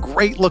 You get a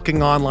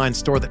great-looking online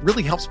store that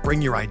really helps bring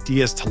your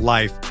ideas to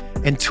life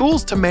and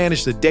tools to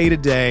manage the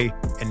day-to-day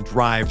and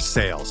drive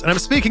sales. And I'm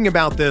speaking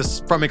about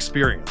this from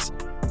experience.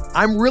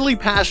 I'm really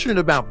passionate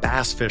about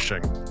bass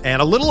fishing.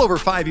 And a little over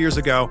 5 years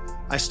ago,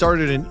 I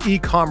started an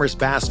e-commerce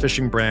bass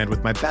fishing brand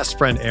with my best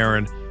friend,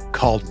 Aaron,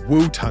 called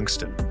Woo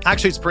Tungsten.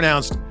 Actually, it's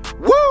pronounced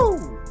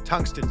Woo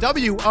Tungsten,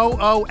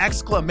 W-O-O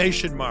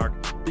exclamation mark,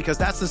 because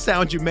that's the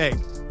sound you make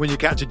when you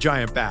catch a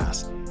giant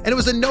bass. And it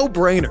was a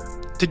no-brainer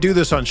to do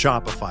this on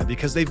Shopify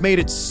because they've made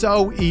it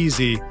so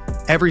easy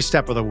every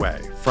step of the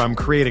way, from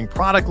creating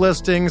product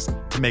listings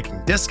to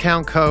making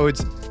discount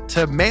codes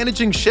to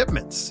managing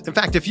shipments. In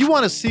fact, if you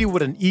want to see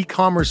what an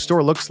e-commerce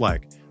store looks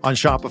like on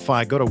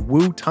Shopify, go to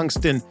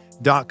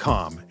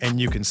wootungsten.com and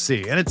you can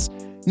see. And it's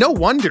no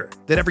wonder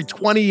that every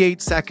 28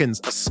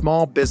 seconds, a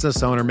small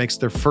business owner makes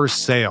their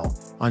first sale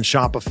on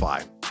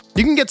Shopify.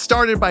 You can get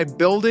started by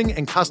building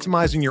and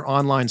customizing your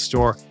online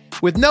store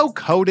with no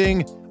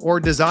coding or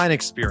design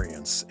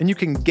experience, and you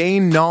can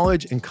gain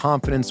knowledge and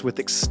confidence with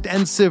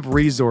extensive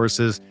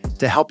resources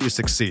to help you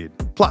succeed.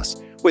 Plus,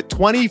 with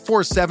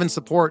 24/7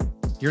 support,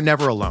 you're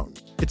never alone.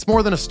 It's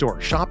more than a store.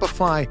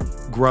 Shopify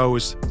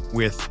grows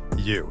with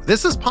you.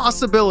 This is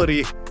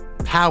Possibility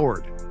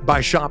powered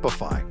by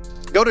Shopify.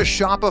 Go to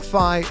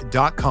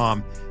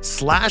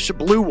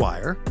shopify.com/Blue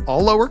Wire,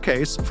 all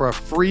lowercase, for a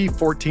free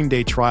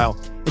 14-day trial,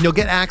 and you'll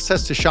get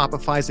access to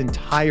Shopify's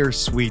entire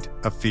suite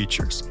of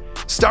features.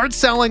 Start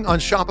selling on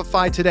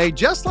Shopify today,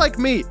 just like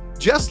me,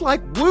 just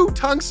like Woo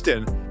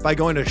Tungsten, by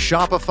going to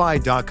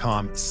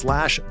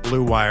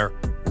shopify.com/Blue Wire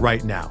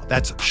right now.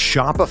 That's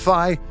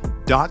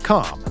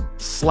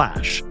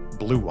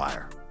shopify.com/Blue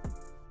Wire.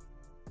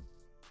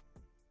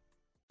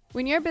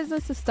 When your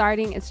business is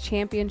starting its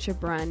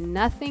championship run,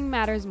 nothing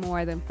matters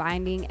more than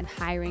finding and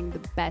hiring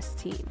the best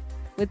team.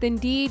 With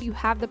Indeed, you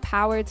have the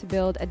power to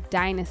build a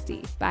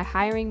dynasty by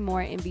hiring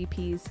more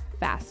MVPs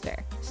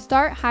faster.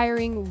 Start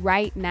hiring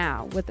right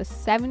now with a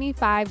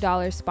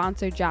 $75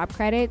 sponsored job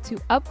credit to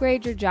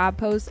upgrade your job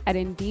post at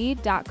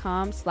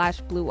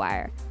Indeed.com/Blue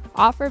Wire.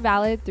 Offer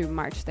valid through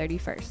March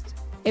 31st.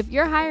 If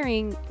you're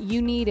hiring,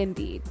 you need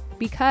Indeed,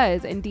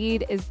 because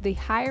Indeed is the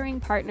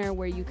hiring partner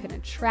where you can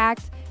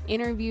attract,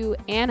 interview,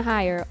 and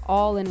hire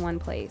all in one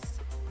place.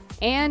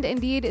 And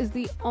Indeed is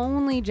the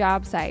only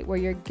job site where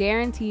you're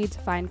guaranteed to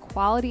find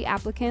quality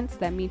applicants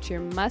that meet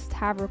your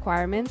must-have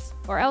requirements,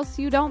 or else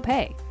you don't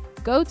pay.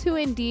 Go to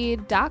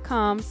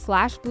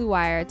Indeed.com/Blue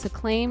Wire to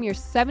claim your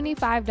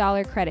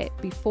 $75 credit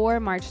before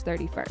March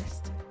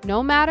 31st.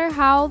 No matter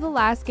how the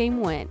last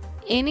game went,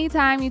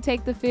 anytime you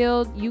take the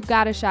field, you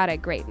got a shot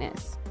at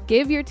greatness.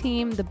 Give your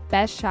team the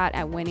best shot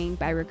at winning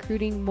by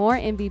recruiting more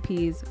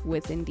MVPs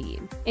with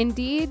Indeed.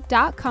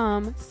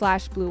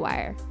 Indeed.com/Blue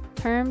Wire.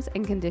 Terms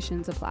and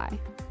conditions apply.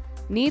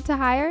 Need to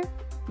hire?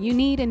 You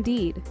need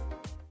Indeed.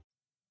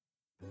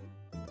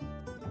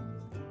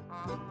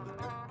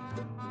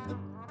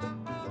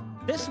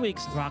 This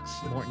week's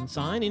Throckmorton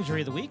Sign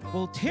Injury of the Week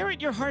will tear at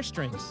your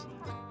heartstrings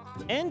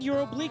and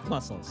your oblique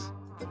muscles.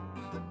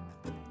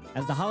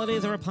 As the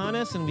holidays are upon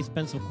us and we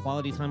spend some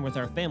quality time with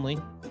our family,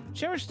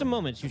 cherish the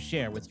moments you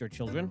share with your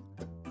children.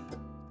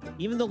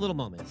 Even the little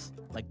moments,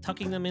 like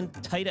tucking them in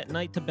tight at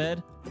night to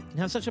bed, can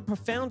have such a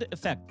profound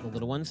effect on the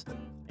little ones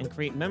and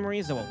create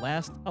memories that will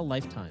last a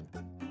lifetime.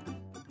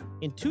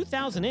 In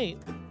 2008,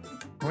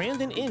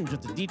 Brandon Inge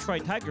of the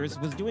Detroit Tigers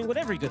was doing what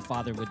every good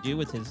father would do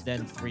with his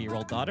then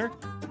 3-year-old daughter,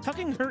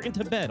 tucking her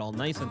into bed all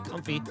nice and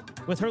comfy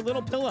with her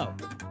little pillow.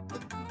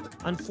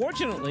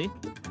 Unfortunately,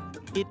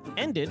 it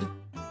ended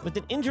with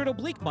an injured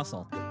oblique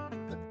muscle,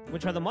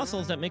 which are the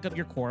muscles that make up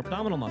your core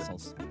abdominal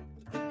muscles.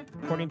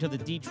 According to the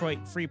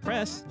Detroit Free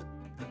Press,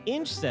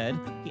 Inge said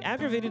he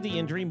aggravated the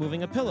injury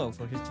moving a pillow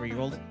for his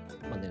 3-year-old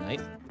Monday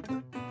night.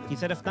 He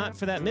said if not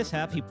for that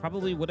mishap, he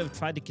probably would have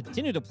tried to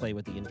continue to play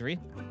with the injury,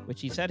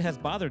 which he said has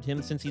bothered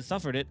him since he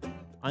suffered it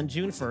on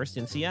June 1st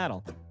in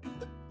Seattle.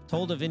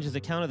 Told of Inge's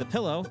account of the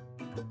pillow,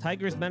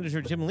 Tigers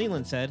manager Jim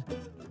Leyland said,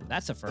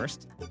 "That's a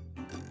first."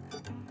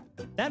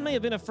 That may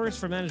have been a first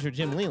for manager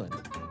Jim Leyland.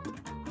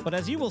 But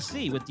as you will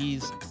see with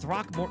these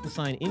Throckmorton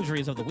Sign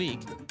Injuries of the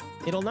Week,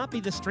 it'll not be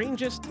the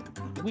strangest,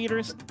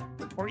 weirdest,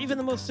 or even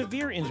the most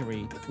severe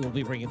injury we will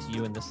be bringing to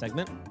you in this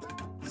segment.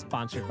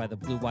 Sponsored by the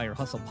Blue Wire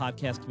Hustle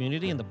podcast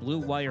community and the Blue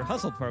Wire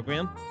Hustle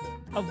program,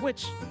 of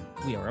which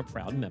we are a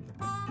proud member.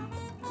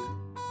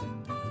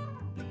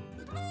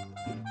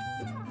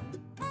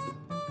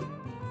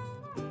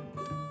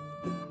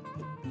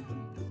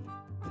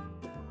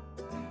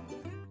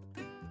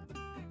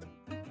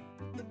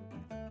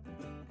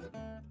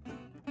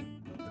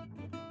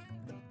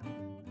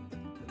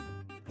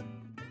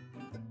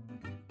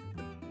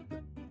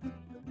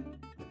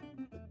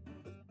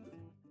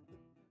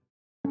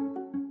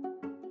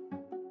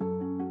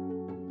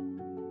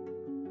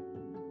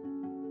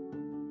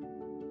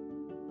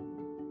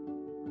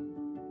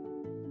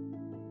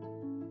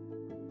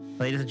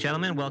 Ladies and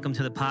gentlemen, welcome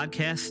to the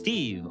podcast.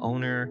 Steve,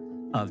 owner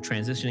of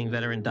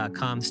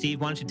transitioningveteran.com. Steve,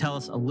 why don't you tell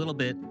us a little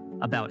bit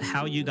about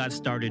how you got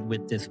started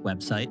with this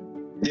website?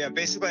 Yeah,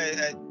 basically,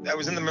 I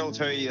was in the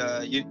military,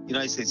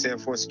 United States Air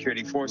Force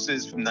Security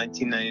Forces from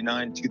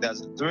 1999 to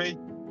 2003.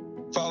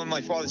 Following my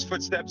father's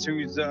footsteps, who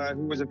was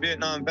a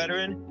Vietnam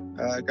veteran.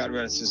 God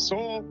rest his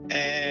soul.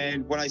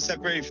 And when I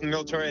separated from the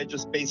military, I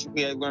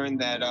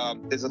learned that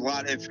there's a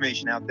lot of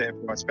information out there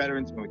for us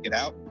veterans when we get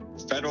out.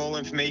 Federal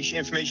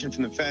information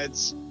from the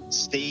feds,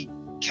 state,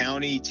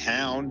 county,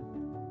 town,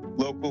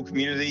 local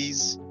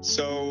communities.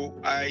 So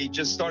I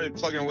just started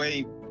plugging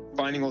away,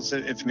 finding all this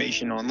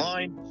information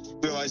online.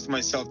 Realized to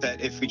myself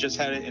that if we just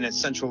had it in a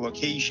central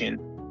location,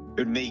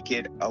 it would make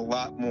it a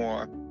lot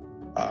more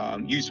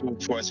useful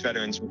for us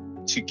veterans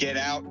to get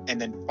out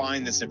and then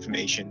find this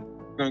information.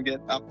 We're going to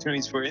get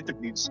opportunities for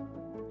interviews.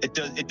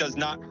 It does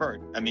not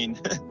hurt. I mean,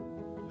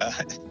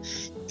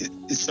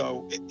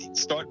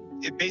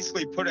 it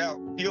basically put out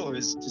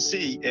feelers to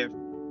see if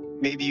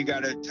maybe you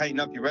got to tighten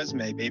up your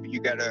resume. Maybe you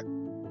got to,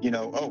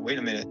 oh, wait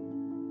a minute.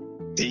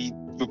 They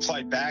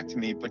replied back to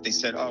me, but they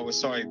said, oh, we're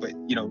sorry, but,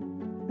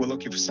 we're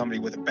looking for somebody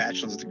with a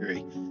bachelor's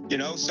degree,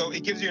 So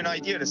it gives you an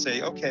idea to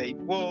say, okay,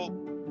 well,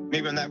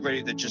 maybe I'm not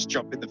ready to just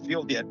jump in the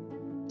field yet.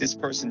 This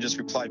person just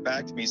replied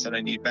back to me, said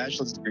I need a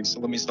bachelor's degree, so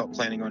let me start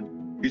planning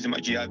on using my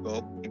GI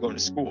Bill and going to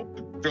school.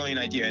 Brilliant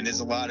idea, and there's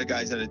a lot of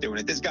guys that are doing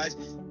it.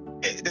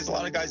 There's a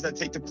lot of guys that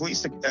take the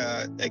police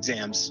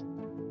exams.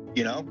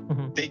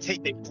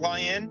 They fly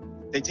in,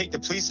 they take the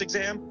police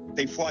exam,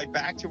 they fly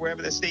back to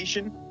wherever they're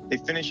stationed, they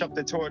finish up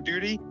their tour of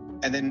duty,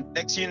 and then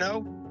next thing you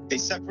know, they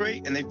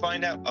separate and they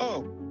find out,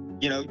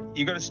 you're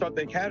going to start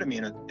the academy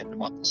in a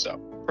month or so.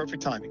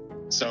 Perfect timing.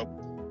 So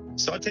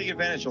start taking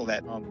advantage of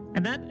that.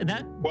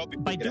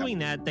 By doing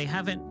that, they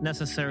haven't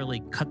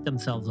necessarily cut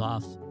themselves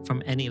off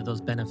from any of those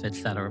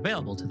benefits that are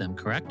available to them,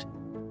 correct?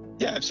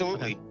 Yeah,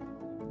 absolutely.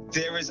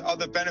 Okay. There is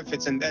other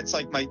benefits, and that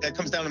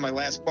comes down to my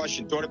last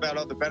question. Thought about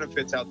other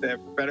benefits out there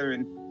for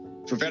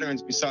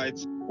veterans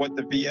besides what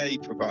the VA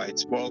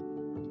provides. Well,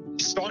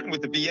 starting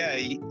with the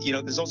VA,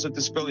 there's also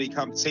disability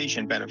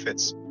compensation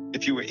benefits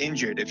if you were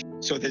injured.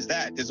 So there's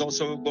that. There's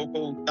also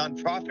local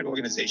nonprofit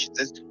organizations.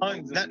 There's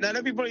tons. Not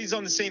everybody's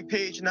on the same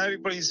page. Not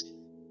everybody's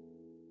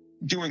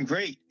doing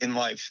great in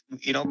life.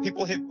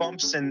 People hit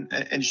bumps and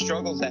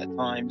struggles at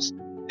times.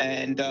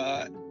 And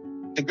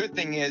the good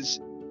thing is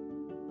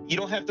you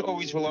don't have to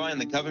always rely on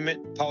the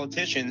government,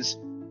 politicians,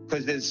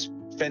 because there's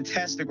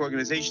fantastic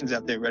organizations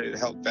out there ready to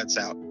help vets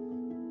out.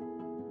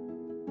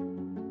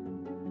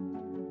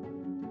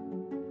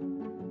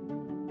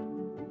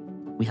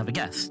 We have a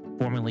guest,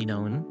 formerly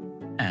known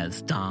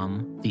as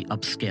Dom, the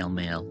upscale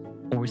male.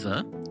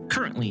 Orza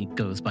currently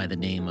goes by the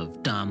name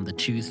of Dom, the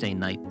Tuesday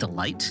Night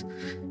Delight.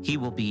 He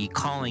will be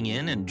calling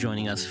in and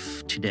joining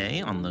us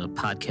today on the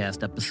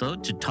podcast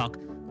episode to talk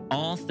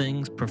all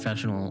things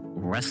professional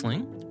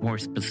wrestling. More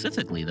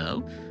specifically,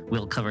 though,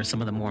 we'll cover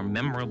some of the more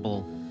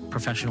memorable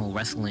professional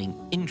wrestling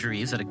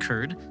injuries that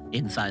occurred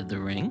inside the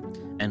ring,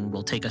 and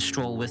we'll take a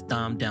stroll with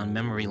Dom down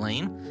memory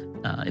lane.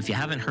 If you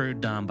haven't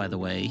heard Dom, by the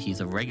way, he's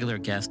a regular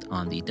guest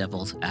on the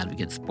Devil's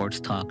Advocate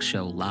Sports Talk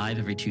show live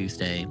every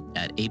Tuesday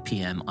at 8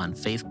 p.m. on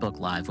Facebook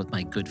Live with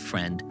my good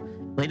friend.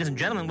 Ladies and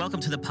gentlemen, welcome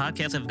to the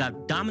podcast. I've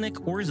got Dominic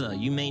Orza.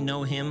 You may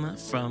know him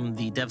from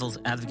the Devil's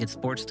Advocate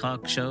Sports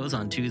Talk shows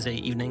on Tuesday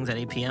evenings at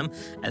 8 p.m.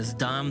 as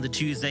Dom, the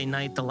Tuesday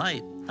Night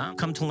Delight. Dom,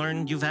 come to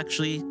learn you've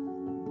actually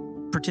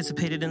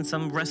participated in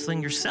some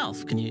wrestling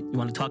yourself. You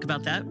want to talk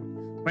about that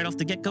right off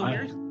the get-go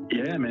here?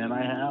 Yeah, man,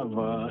 I have.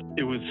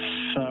 It was,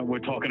 we're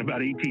talking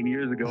about 18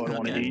 years ago. I don't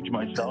want to age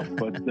myself,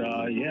 but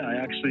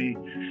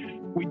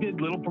we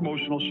did little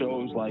promotional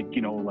shows like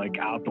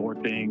outdoor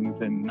things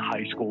and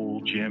high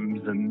school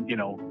gyms and,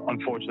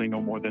 unfortunately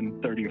no more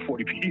than 30 or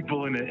 40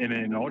 people in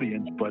an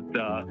audience, but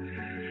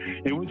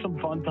it was some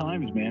fun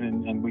times, man.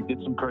 And we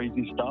did some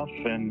crazy stuff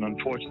and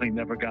unfortunately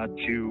never got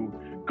to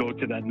go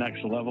to that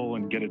next level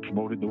and get it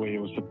promoted the way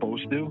it was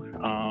supposed to.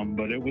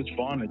 But it was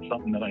fun. It's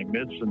something that I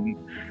miss. And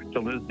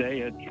till this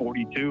day at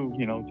 42,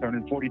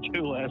 turning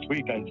 42 last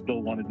week, I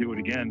still want to do it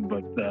again.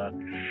 But,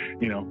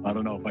 I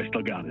don't know if I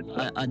still got it.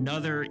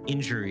 Another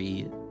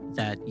injury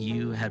that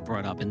you had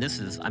brought up, and this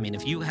is,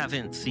 if you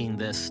haven't seen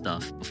this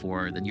stuff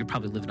before, then you're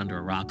probably living under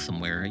a rock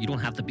somewhere. You don't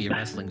have to be a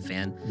wrestling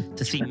fan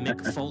to see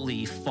Mick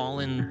Foley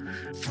falling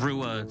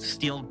through a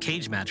steel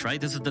cage match,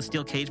 right? This is the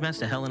steel cage match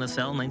to Hell in a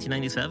Cell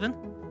 1997?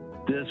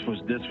 This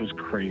was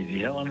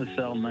crazy. Hell in a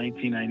Cell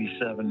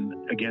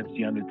 1997 against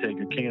The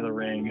Undertaker, King of the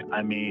Ring.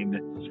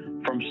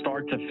 From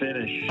start to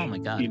finish, oh my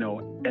God,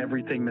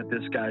 everything that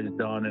this guy's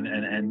done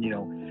and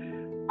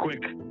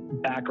quick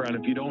background,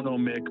 if you don't know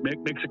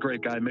Mick's a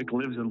great guy. Mick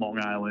lives in Long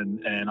Island,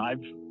 and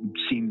I've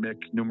seen Mick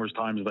numerous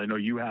times, as I know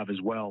you have as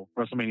well.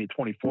 WrestleMania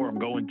 24, I'm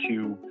going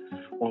to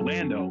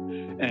Orlando,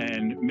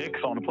 and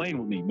Mick's on a plane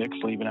with me.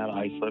 Mick's leaving out of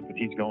Islip, and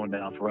he's going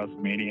down for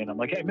WrestleMania. And I'm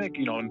like, hey, Mick,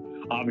 and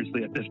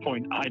obviously at this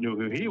point, I knew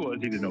who he was.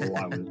 He didn't know who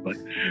I was. But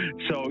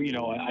so,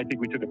 I think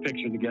we took a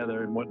picture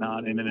together and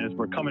whatnot. And then as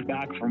we're coming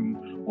back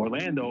from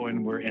Orlando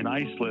and we're in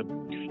Islip,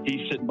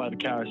 he's sitting by the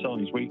carousel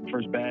and he's waiting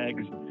for his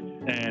bags.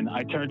 And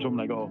I turn to him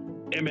and I go,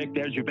 hey, Mick,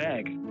 there's your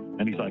bag.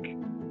 And he's like,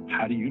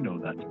 how do you know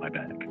that's my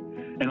bag?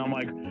 And I'm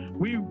like,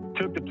 we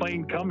took the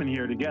plane coming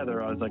here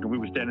together. I was like, we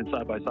were standing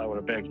side by side with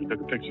our bags. We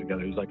took a picture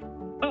together. He was like,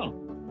 oh,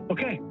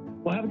 okay.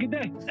 Well, have a good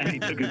day. And he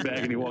took his bag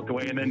and he walked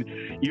away. And then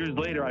years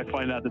later, I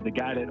find out that the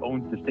guy that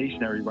owns the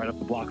stationery right up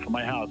the block from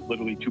my house,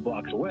 literally 2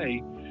 blocks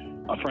away,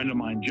 a friend of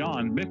mine,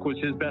 John, Mick was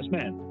his best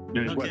man.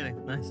 No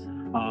kidding. Nice.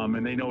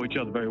 And they know each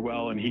other very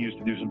well. And he used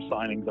to do some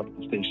signings up at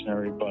the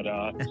stationery. But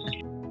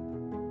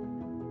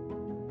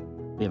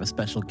we have a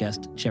special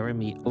guest,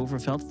 Jeremy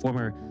Overfelt,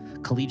 former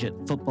collegiate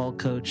football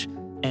coach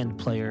and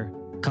player,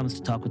 comes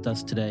to talk with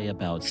us today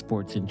about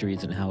sports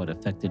injuries and how it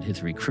affected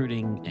his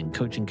recruiting and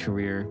coaching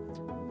career.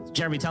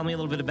 Jeremy, tell me a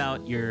little bit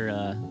about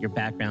your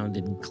background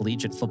in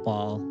collegiate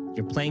football,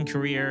 your playing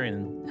career,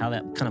 and how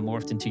that kind of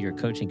morphed into your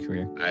coaching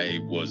career. I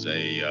was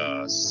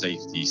a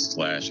safety /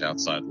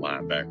 outside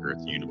linebacker at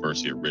the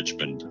University of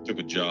Richmond. Took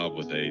a job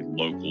with a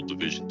local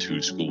Division II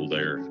school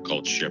there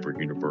called Shepherd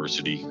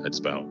University. It's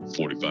about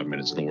 45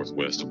 minutes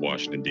northwest of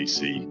Washington,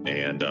 D.C.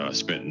 And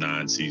spent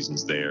 9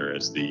 seasons there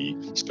as the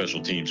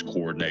special teams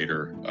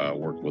coordinator,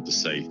 worked with the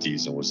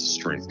safeties and was the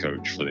strength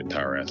coach for the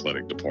entire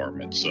athletic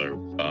department. So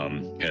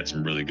had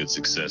some really good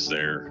success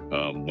there.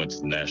 Went to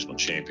the national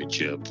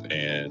championship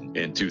and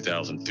in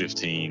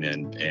 2015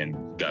 and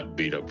got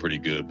beat up pretty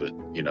good, but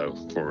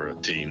for a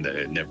team that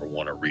had never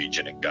won a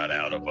region and got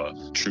out of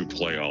a true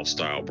playoff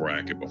style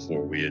bracket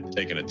before, we had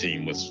taken a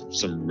team with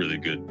some really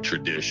good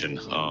tradition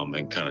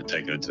and kind of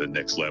taken it to the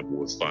next level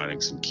with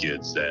finding some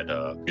kids that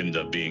ended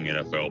up being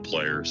NFL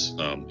players.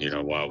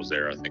 While I was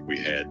there, I think we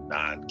had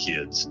 9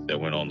 kids that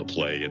went on to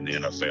play in the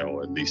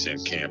NFL, at least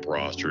in camp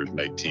rosters,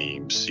 make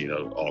teams,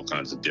 all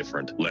kinds of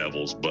different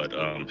levels, but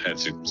had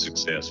some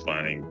success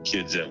finding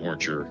kids that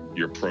weren't your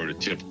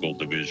prototypical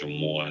Division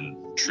I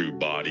true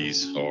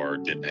bodies or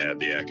didn't have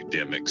the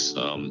academics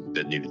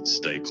that needed to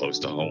stay close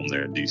to home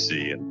there in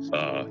DC, and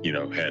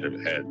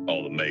had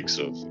all the makes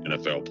of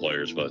NFL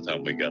players by the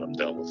time we got them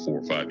done with 4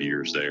 or 5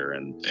 years there,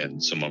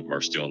 and some of them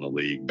are still in the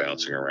league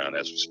bouncing around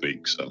as we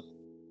speak. So.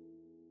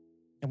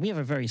 And we have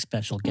a very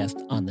special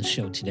guest on the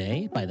show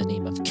today by the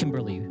name of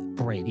Kimberly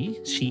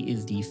Brady. She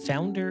is the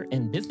founder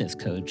and business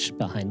coach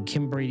behind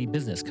Kim Brady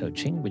Business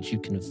Coaching, which you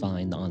can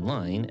find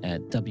online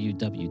at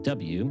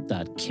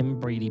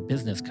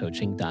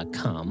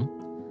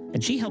www.kimbradybusinesscoaching.com.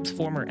 And she helps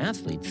former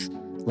athletes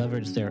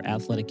leverage their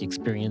athletic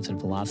experience and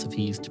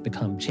philosophies to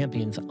become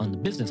champions on the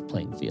business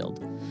playing field.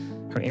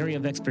 Her area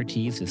of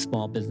expertise is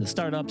small business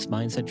startups,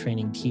 mindset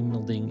training, team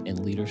building,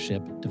 and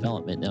leadership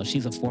development. Now,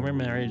 she's a former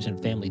marriage and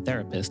family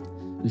therapist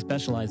who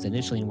specialized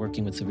initially in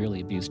working with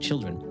severely abused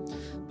children.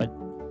 But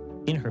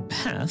in her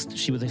past,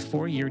 she was a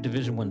 4-year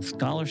Division I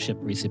scholarship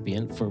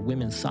recipient for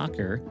women's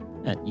soccer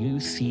at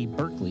UC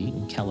Berkeley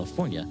in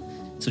California.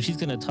 So she's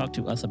going to talk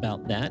to us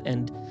about that,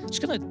 and she's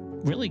going to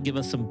really give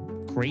us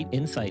some great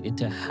insight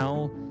into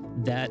how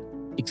that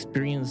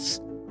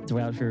experience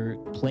throughout her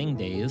playing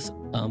days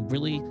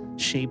really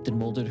shaped and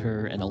molded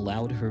her and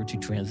allowed her to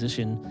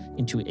transition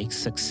into a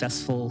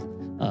successful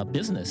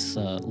business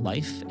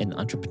life and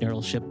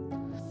entrepreneurship.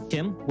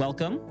 Kim,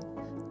 welcome.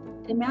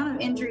 The amount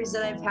of injuries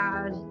that I've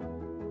had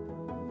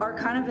are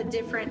kind of a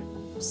different,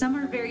 some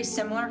are very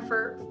similar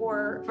for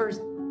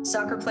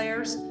soccer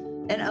players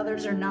and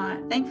others are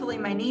not. Thankfully,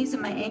 my knees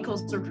and my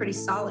ankles were pretty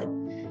solid.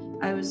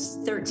 I was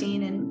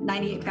 13 and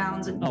 98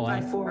 pounds and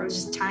 5'4". I was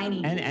just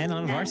tiny. And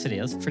on varsity,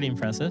 that's pretty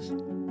impressive.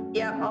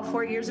 Yeah, all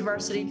 4 years of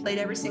varsity, played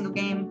every single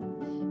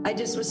game. I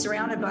just was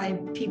surrounded by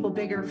people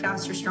bigger,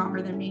 faster,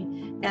 stronger than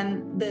me.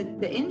 And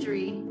the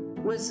injury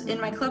was in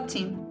my club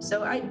team.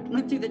 So I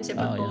went through the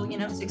typical,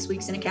 6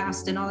 weeks in a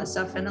cast and all that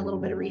stuff and a little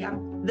bit of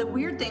rehab. The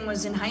weird thing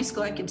was in high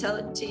school, I can tell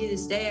it to you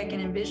this day, I can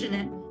envision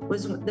it,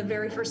 was the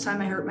very first time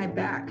I hurt my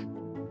back.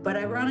 But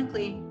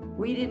ironically,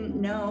 we didn't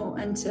know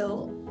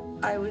until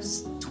I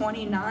was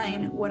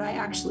 29 what I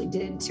actually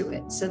did to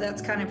it. So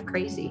that's kind of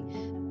crazy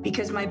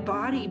because my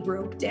body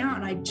broke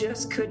down. I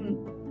just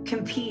couldn't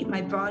compete.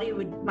 My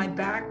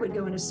back would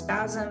go into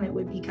spasm. It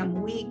would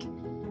become weak.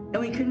 And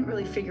we couldn't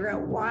really figure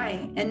out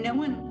why. And no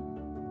one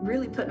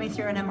really put me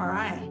through an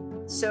MRI.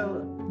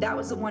 So that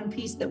was the one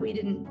piece that we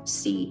didn't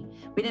see.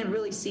 We didn't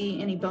really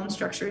see any bone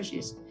structure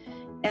issues.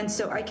 And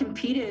so I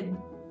competed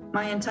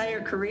my entire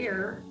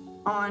career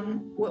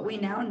on what we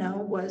now know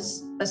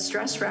was a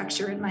stress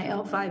fracture in my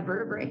L5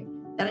 vertebrae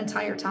that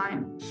entire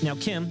time. Now,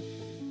 Kim,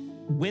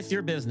 with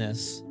your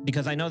business,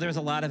 because I know there's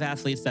a lot of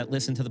athletes that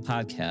listen to the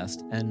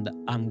podcast, and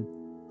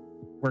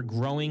we're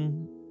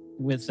growing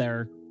with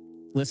our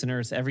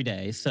listeners every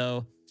day.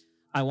 So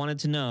I wanted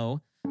to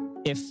know,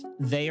 if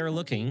they are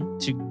looking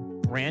to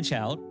branch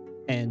out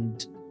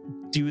and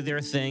do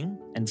their thing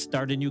and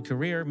start a new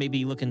career,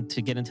 maybe looking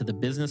to get into the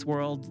business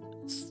world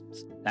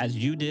as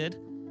you did,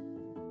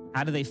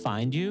 how do they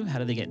find you? How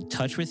do they get in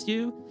touch with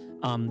you?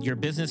 Your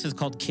business is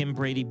called Kim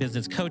Brady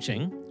Business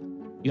Coaching.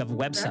 You have a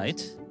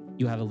website.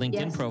 You have a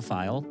LinkedIn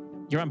profile.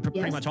 You're on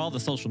pretty much all the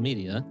social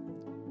media.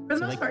 For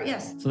the most part,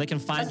 yes. So they can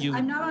find you.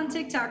 I'm not on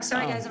TikTok.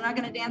 Sorry, guys. I'm not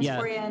going to dance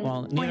for you. And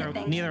well,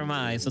 neither am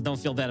I, so don't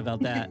feel bad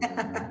about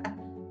that.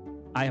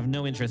 I have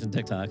no interest in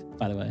TikTok,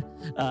 by the way.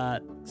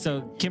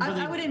 So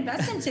Kimberly, I would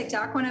invest in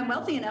TikTok when I'm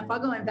wealthy enough. I'll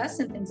go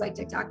invest in things like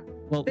TikTok.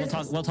 We'll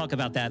talk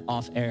about that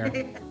off air.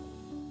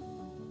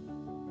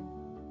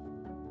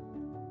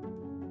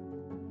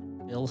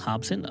 Bill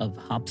Hobson of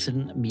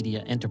Hobson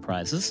Media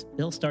Enterprises.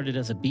 Bill started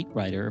as a beat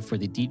writer for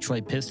the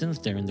Detroit Pistons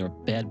during their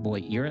bad boy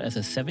era as a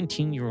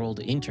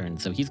 17-year-old intern,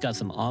 so he's got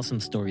some awesome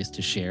stories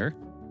to share.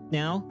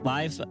 Now,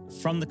 live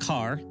from the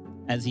car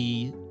as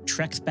he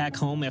treks back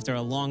home after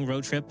a long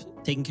road trip,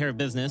 taking care of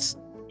business.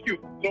 Thank you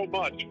so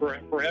much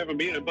for having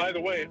me. And by the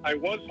way, I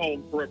was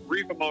home for a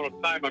brief amount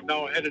of time. I'm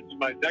now headed to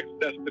my next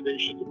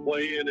destination to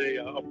play in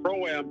a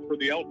Pro-Am for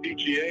the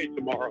LPGA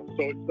tomorrow.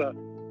 So it's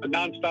a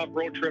nonstop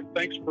road trip.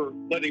 Thanks for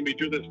letting me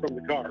do this from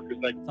the car,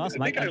 because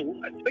awesome. I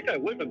think I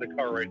live in the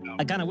car right now.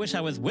 I kind of wish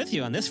I was with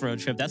you on this road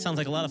trip. That sounds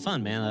like a lot of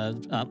fun,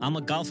 man. I'm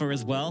a golfer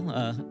as well,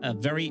 a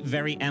very,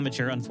 very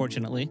amateur,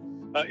 unfortunately.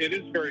 It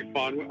is very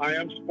fun. I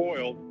am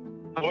spoiled.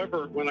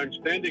 However, when I'm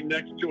standing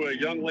next to a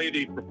young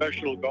lady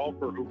professional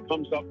golfer who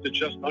comes up to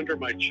just under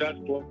my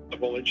chest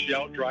level and she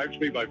outdrives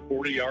me by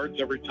 40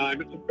 yards every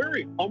time, it's a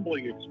very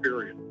humbling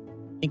experience.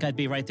 I think I'd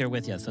be right there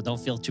with you, so don't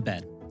feel too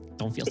bad.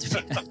 Don't feel too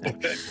bad.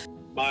 Okay.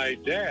 My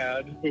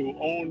dad, who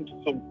owned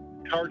some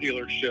car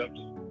dealerships,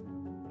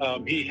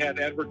 he had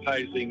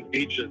advertising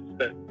agents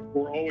that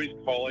were always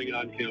calling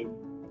on him,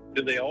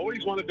 and they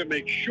always wanted to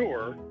make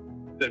sure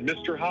that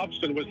Mr.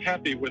 Hobson was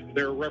happy with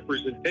their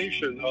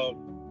representation of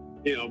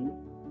him.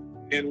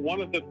 And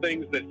one of the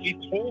things that he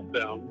told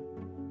them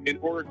in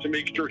order to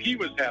make sure he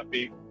was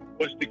happy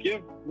was to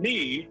give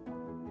me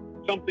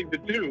something to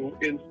do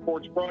in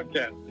sports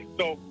broadcasting.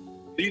 So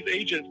these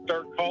agents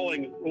start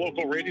calling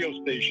local radio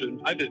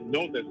stations. I didn't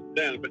know this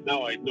then, but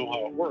now I know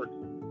how it works.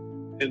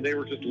 And they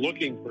were just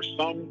looking for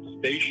some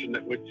station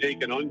that would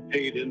take an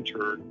unpaid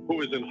intern who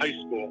was in high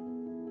school.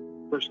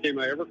 First game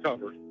I ever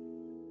covered.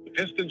 The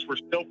Pistons were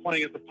still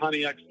playing at the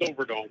Pontiac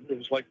Silverdome. It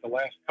was like the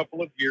last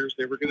couple of years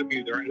they were going to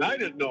be there. And I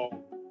didn't know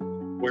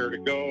where to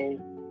go.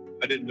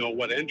 I didn't know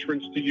what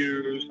entrance to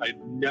use. I'd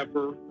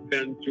never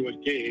been to a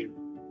game.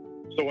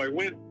 So I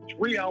went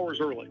 3 hours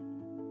early.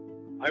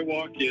 I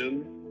walk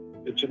in,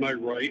 and to my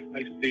right,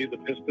 I see the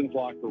Pistons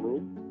locker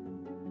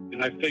room.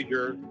 And I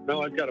figure,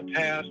 well, I've got a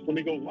pass. I'm going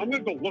to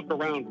go look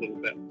around a little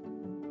bit.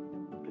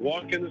 I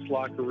walk in this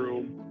locker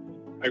room.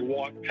 I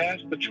walk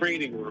past the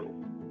training room.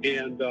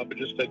 And it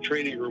just said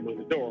training room on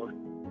the door.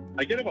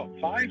 I get about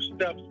 5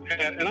 steps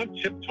past, and I'm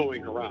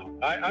tiptoeing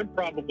around. I'm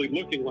probably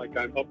looking like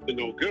I'm up to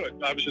no good.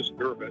 I was just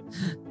nervous.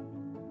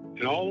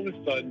 And all of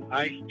a sudden,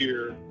 I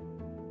hear,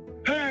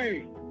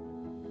 "Hey,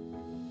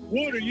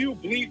 what are you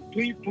bleep,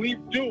 bleep,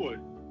 bleep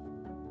doing?"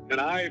 And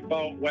I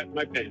about wet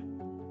my pants.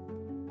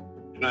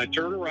 And I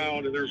turn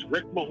around, and there's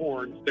Rick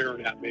Mahorn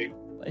staring at me.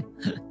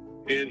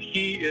 And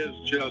he is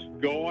just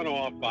going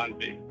off on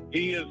me.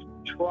 He is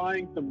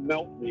trying to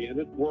melt me, and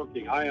it's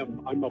working.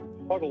 I'm a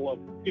puddle of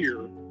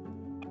fear.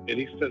 And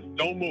he says,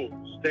 "Don't move,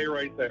 stay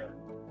right there."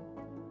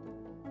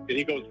 And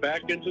he goes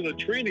back into the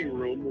training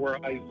room where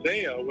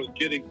Isaiah was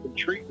getting some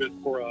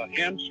treatment for a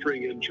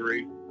hamstring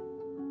injury.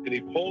 And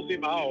he pulls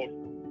him out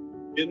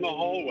in the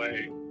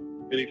hallway,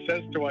 and he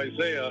says to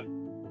Isaiah,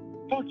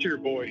 "Talk to your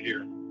boy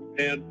here."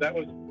 And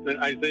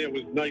Isaiah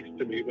was nice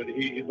to me, but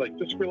he's like,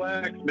 "Just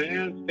relax,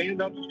 man.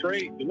 Stand up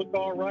straight. You look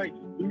all right.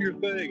 Just do your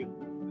thing."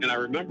 And I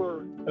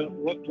remember,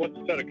 let's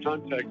set a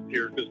context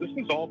here, because this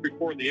is all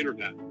before the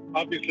internet.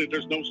 Obviously,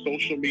 there's no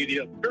social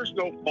media. There's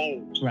no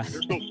phones. Right.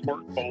 There's no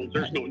smartphones.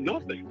 There's no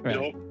nothing. Right.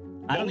 You know,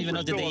 I don't even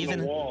know.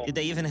 Did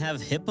they even have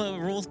HIPAA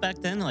rules back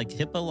then, like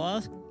HIPAA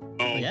laws?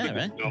 Oh, yeah,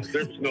 right. No,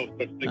 there was no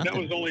such thing. That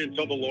was only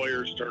until the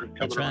lawyers started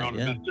coming around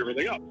and messing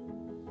everything up.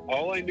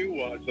 All I knew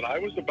was that I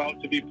was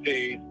about to be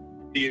paid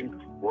the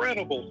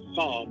incredible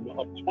sum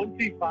of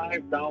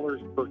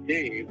 $25 per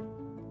game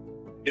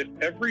if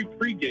every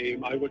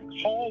pregame I would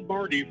call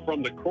Marty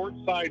from the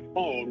courtside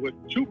phone with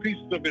 2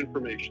 pieces of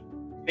information.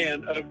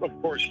 And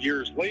of course,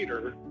 years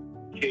later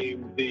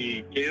came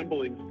the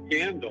gambling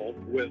scandal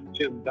with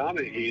Tim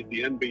Donaghy,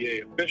 the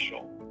NBA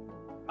official.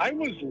 I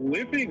was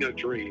living a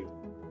dream.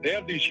 They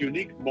have these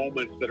unique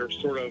moments that are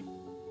sort of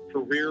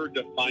career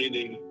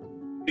defining.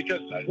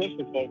 Because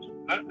listen, folks,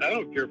 I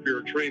don't care if you're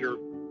a trainer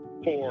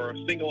for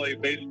single A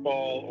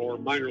baseball or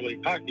minor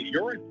league hockey.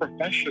 You're a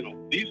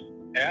professional. These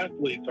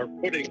athletes are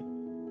putting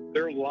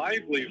their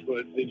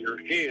livelihoods in your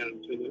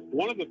hands. And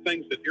one of the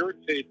things that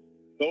irritates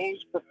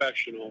those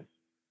professionals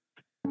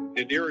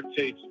and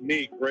irritates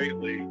me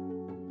greatly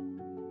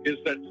is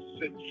that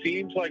it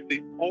seems like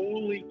the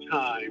only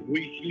time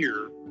we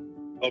hear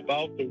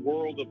about the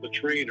world of the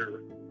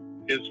trainer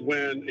is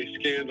when a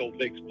scandal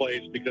takes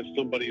place because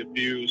somebody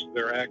abused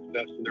their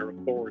access and their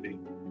authority.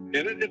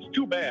 And it's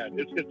too bad.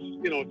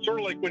 It's sort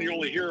of like when you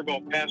only hear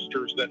about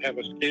pastors that have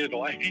a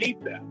scandal. I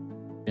hate that.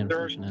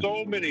 There's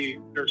so many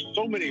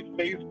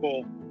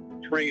faithful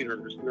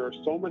trainers. There are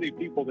so many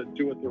people that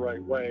do it the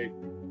right way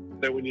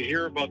that when you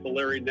hear about the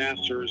Larry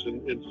Nassers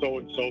and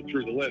so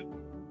through the list,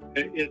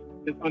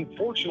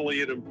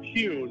 unfortunately it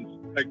impugns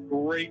a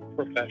great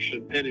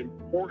profession, an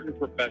important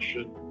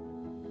profession.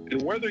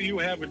 And whether you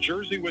have a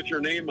jersey with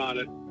your name on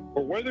it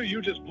or whether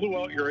you just blew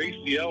out your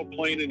ACL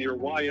playing in your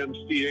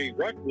YMCA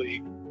rec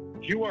league,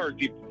 you are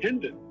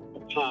dependent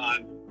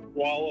upon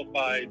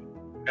qualified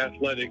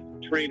athletic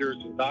trainers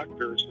and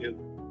doctors. And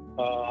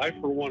I,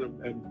 for one,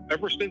 and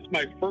ever since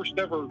my first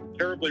ever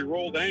terribly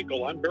rolled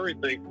ankle, I'm very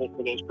thankful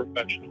for those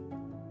professionals.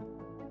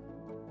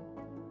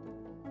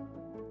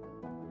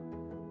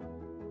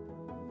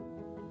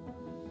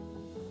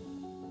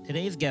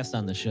 Today's guest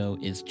on the show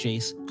is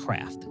Jace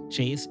Kraft.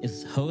 Jace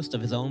is host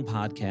of his own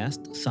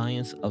podcast,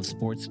 Science of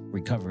Sports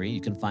Recovery.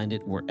 You can find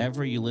it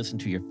wherever you listen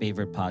to your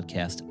favorite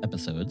podcast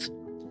episodes.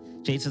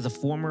 Jace is a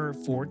former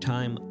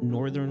 4-time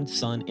Northern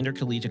Sun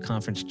Intercollegiate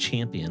Conference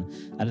champion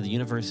out of the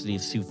University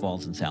of Sioux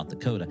Falls in South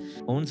Dakota,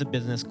 owns a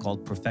business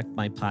called Perfect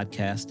My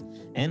Podcast,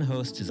 and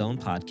hosts his own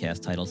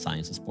podcast titled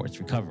Science of Sports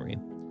Recovery.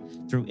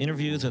 Through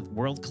interviews with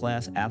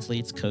world-class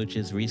athletes,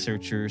 coaches,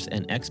 researchers,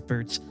 and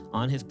experts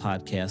on his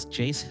podcast,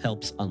 Jace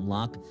helps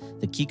unlock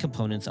the key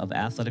components of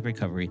athletic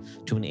recovery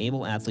to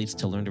enable athletes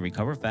to learn to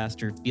recover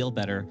faster, feel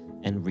better,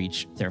 and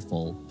reach their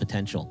full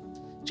potential.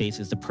 Jace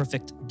is the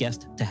perfect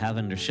guest to have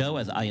on the show,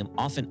 as I am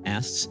often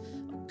asked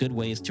good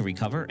ways to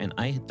recover, and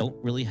I don't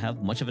really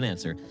have much of an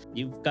answer.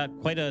 You've got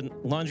quite a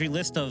laundry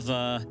list of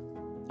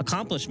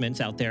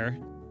accomplishments out there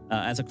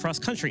as a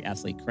cross-country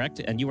athlete, correct?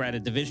 And you were at a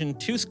Division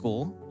II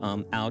school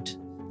out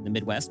in the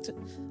Midwest.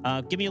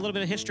 Give me a little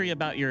bit of history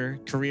about your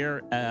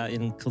career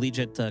in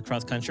collegiate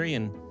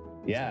cross-country.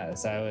 Yeah,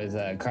 so I was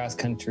a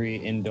cross-country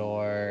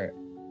indoor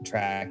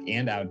track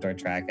and outdoor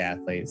track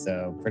athlete,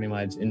 so pretty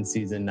much in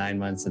season 9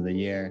 months of the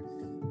year.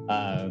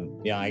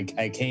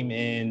 I came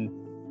in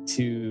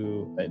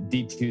to a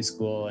D2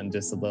 school in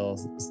just a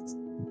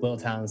little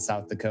town in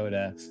South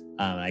Dakota.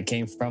 I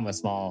came from a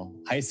small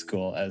high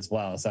school as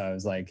well. So I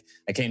was like,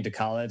 I came to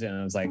college and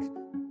I was like,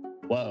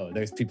 whoa,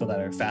 there's people that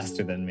are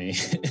faster than me.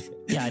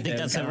 Yeah, I think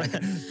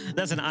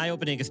that's an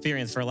eye-opening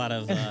experience for a lot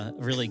of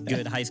really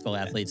good high school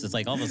athletes. It's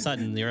like all of a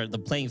sudden the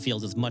playing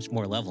field is much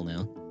more level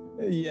now.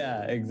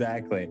 Yeah,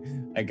 exactly.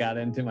 I got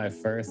into my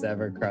first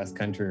ever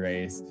cross-country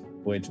race,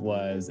 which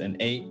was an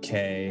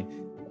 8K,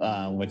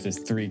 which is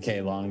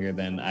 3K longer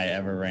than I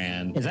ever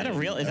ran. Is that a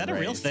real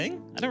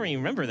thing? I don't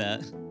even remember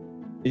that.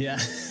 Yeah.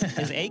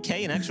 Is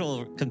 8K an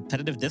actual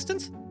competitive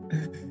distance?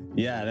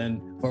 Yeah,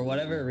 then for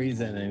whatever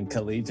reason in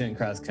collegiate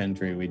cross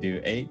country, we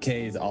do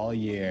 8Ks all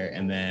year,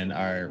 and then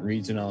our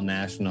regional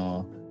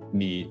national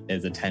meet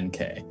is a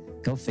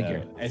 10K. Go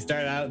figure. So I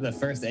started out the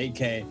first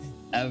 8K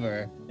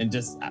ever and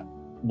just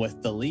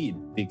with the lead,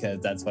 because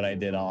that's what I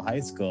did all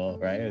high school,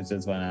 right? I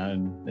just went out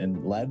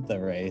and led the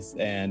race,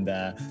 and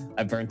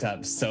I burnt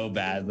up so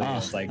badly. It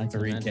was like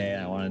 3K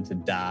and I wanted to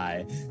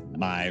die.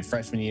 My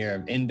freshman year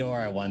of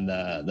indoor, I won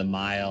the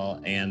mile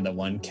and the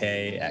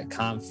 1K at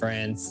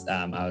conference.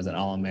 I was an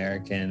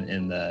All-American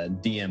in the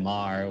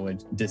DMR,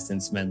 which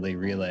distance medley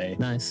relay.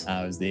 Nice.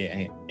 I was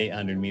the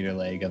 800 meter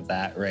leg of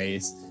that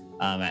race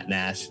at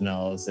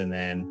nationals, and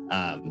then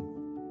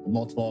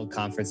multiple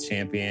conference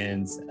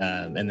champions.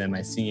 And then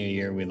my senior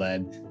year, we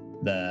led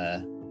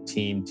the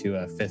team to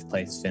a 5th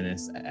place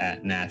finish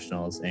at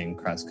nationals in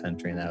cross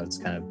country. And that was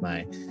kind of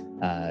my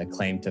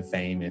claim to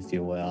fame, if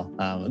you will.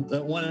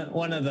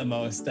 One of the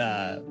most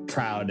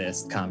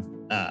proudest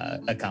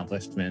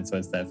accomplishments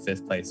was that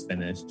 5th place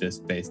finish,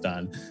 just based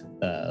on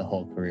the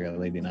whole career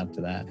leading up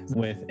to that.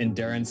 With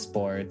endurance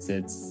sports,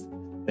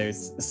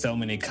 there's so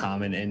many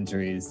common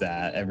injuries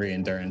that every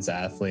endurance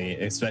athlete,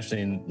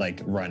 especially in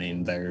like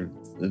running,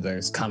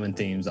 there's common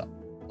themes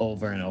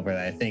over and over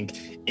that I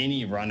think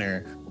any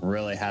runner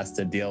really has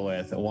to deal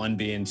with. One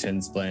being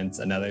shin splints,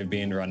 another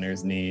being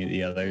runner's knee,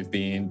 the other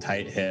being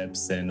tight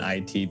hips and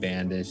IT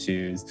band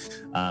issues,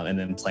 and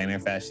then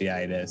plantar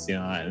fasciitis,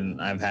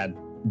 and I've had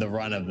the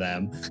run of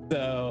them.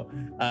 So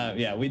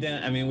we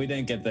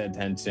didn't get the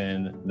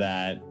attention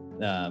that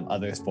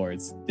other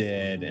sports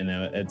did, and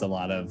it's a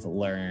lot of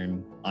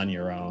learn on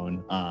your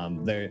own.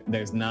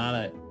 There's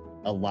not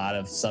a lot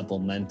of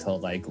supplemental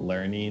like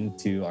learning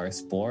to our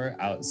sport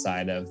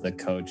outside of the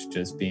coach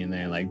just being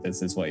there like,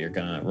 this is what you're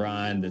gonna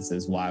run, this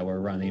is why we're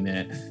running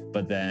it,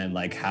 but then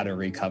like how to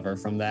recover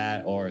from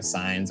that, or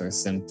signs or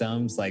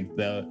symptoms, like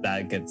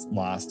that gets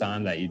lost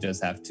on, that you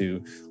just have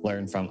to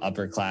learn from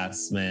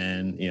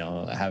upperclassmen,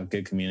 have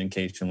good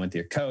communication with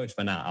your coach.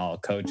 But not all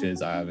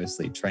coaches are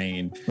obviously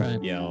trained,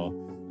 right,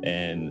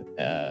 in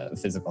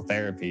physical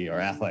therapy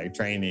or athletic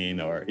training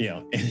or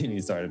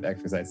any sort of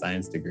exercise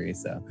science degree.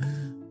 So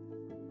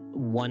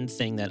one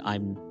thing that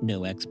I'm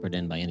no expert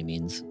in by any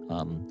means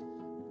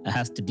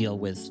has to deal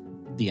with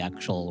the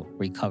actual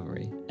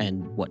recovery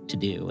and what to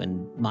do.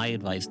 And my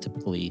advice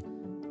typically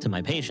to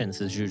my patients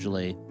is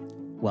usually,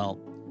 well,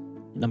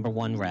 number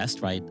one,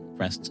 rest, right?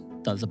 Rest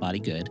does the body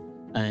good.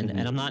 And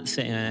I'm not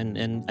saying,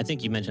 and I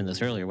think you mentioned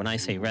this earlier, when I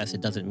say rest,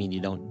 it doesn't mean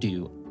you don't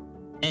do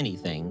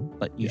anything,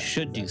 but you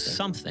should do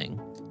something,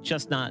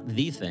 just not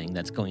the thing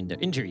that's going to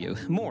injure you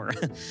more.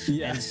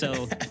 Yeah. And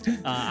so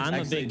I'm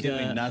a big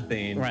doing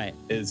nothing right.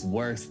 is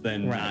worse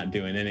than not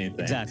doing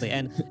anything. Exactly.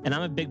 And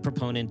I'm a big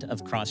proponent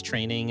of cross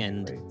training.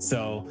 And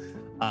so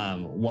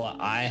what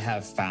I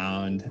have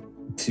found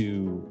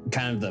to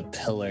kind of the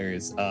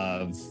pillars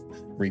of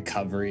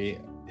recovery,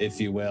 if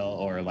you will,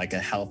 or like a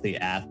healthy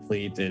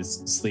athlete,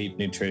 is sleep,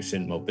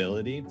 nutrition,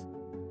 mobility.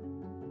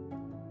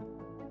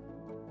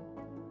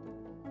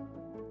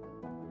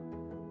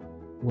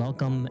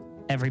 Welcome,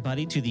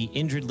 everybody, to the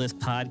Injured List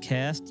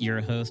podcast. Your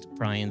host,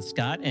 Brian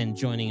Scott, and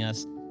joining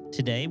us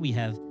today, we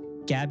have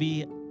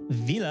Gabby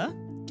Vila.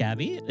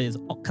 Gabby is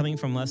coming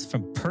from us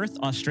from Perth,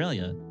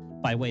 Australia,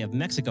 by way of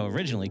Mexico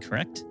originally,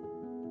 correct?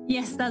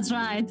 Yes, that's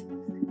right.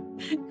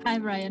 Hi,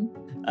 Brian.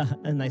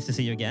 Nice to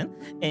see you again.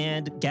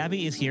 And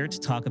Gabby is here to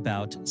talk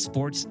about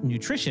sports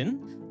nutrition,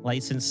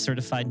 licensed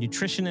certified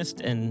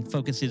nutritionist, and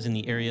focuses in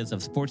the areas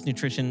of sports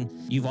nutrition.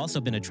 You've also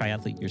been a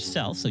triathlete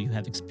yourself, so you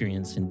have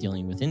experience in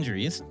dealing with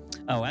injuries.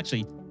 Oh,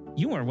 actually,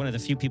 you are one of the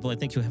few people I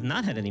think who have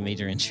not had any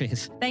major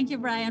injuries. Thank you,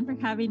 Brian, for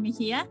having me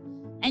here.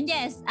 And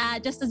yes,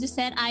 just as you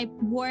said, I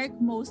work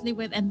mostly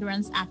with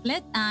endurance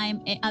athletes.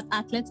 I'm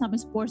a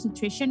sports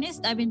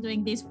nutritionist. I've been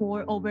doing this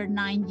for over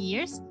 9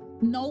 years.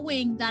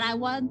 Knowing that I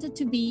wanted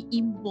to be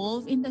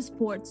involved in the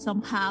sport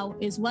somehow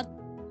is what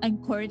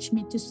encouraged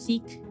me to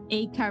seek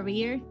a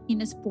career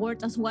in a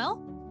sport as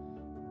well.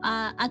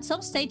 At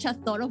some stage, I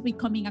thought of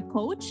becoming a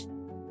coach,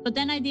 but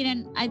then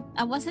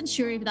I wasn't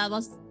sure if that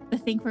was the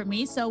thing for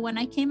me. So when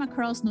I came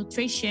across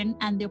nutrition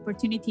and the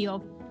opportunity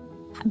of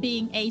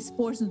being a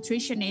sports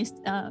nutritionist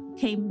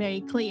came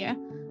very clear,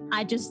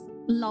 I just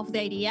love the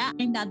idea,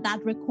 and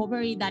that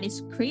recovery that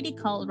is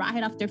critical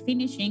right after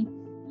finishing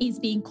is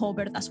being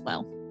covered as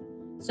well.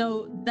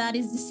 So that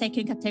is the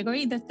second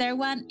category. The third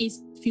one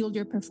is fuel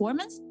your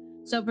performance.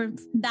 So for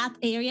that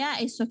area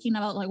is talking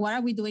about like, what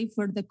are we doing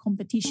for the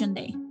competition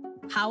day?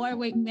 How are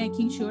we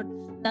making sure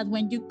that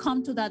when you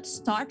come to that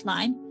start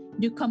line,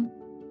 you come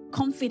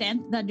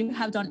confident that you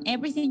have done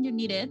everything you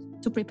needed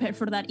to prepare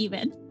for that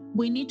event?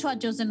 We need to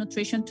adjust the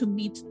nutrition to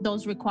meet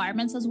those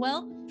requirements as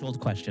well. The old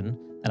question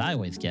that I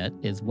always get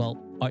is,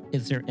 well,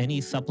 is there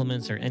any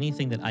supplements or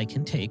anything that I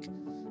can take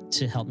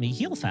to help me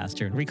heal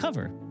faster and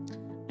recover?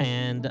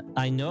 And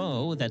I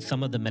know that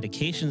some of the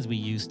medications we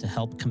use to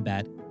help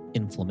combat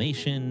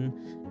inflammation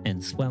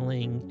and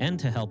swelling and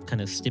to help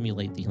kind of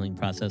stimulate the healing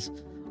process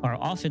are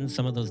often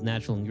some of those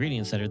natural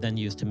ingredients that are then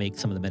used to make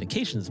some of the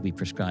medications we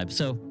prescribe.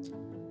 So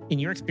in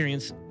your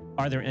experience,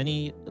 are there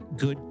any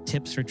good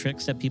tips or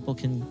tricks that people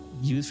can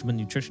use from a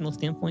nutritional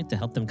standpoint to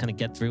help them kind of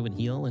get through and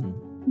heal? And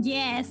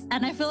yes,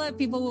 and I feel like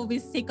people will be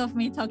sick of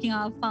me talking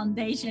about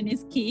foundation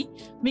is key,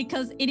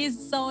 because it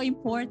is so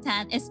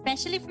important,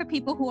 especially for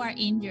people who are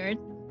injured.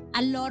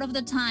 A lot of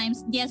the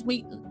times, yes,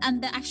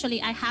 actually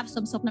I have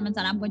some supplements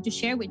that I'm going to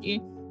share with you,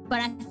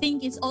 but I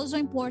think it's also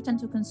important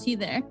to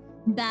consider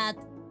that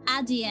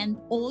at the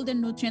end, all the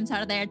nutrients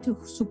are there to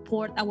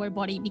support our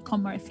body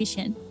become more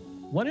efficient.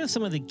 What are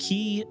some of the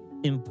key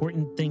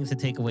important things to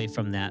take away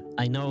from that?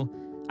 I know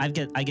I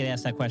get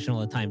asked that question all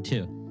the time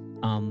too.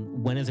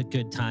 When is a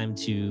good time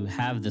to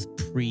have this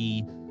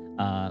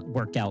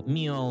pre-workout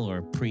meal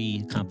or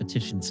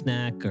pre-competition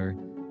snack, or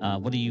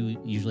what do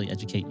you usually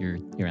educate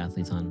your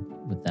athletes on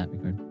with that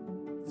regard?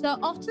 So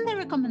often the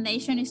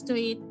recommendation is to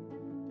eat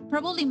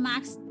probably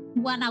max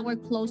 1 hour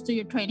close to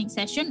your training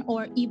session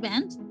or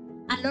event.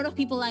 A lot of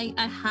people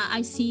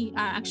I see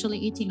are actually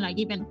eating like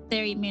even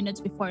 30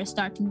 minutes before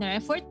starting their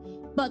effort,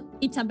 but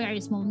it's a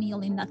very small meal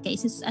in that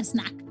case. It's a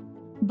snack.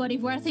 But if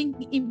we're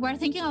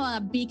thinking about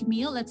a big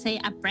meal, let's say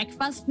a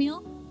breakfast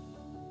meal,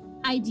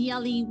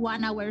 ideally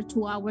 1 hour,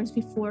 2 hours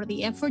before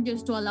the effort,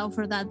 just to allow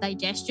for that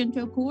digestion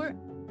to occur.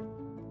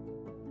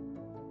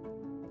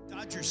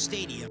 Dodger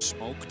Stadium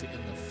smoked in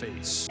the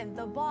face. And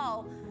the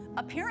ball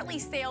apparently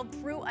sailed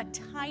through a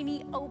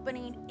tiny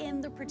opening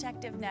in the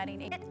protective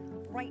netting. It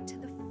right to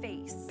the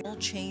face. All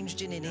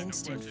changed in an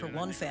instant for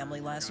one family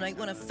last night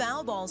when a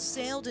foul ball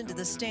sailed into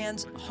the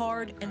stands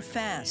hard and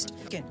fast.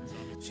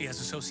 She has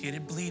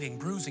associated bleeding,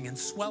 bruising, and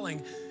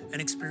swelling,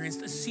 and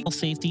experienced a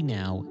Safety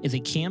Now is a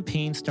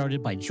campaign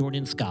started by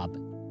Jordan Scobb,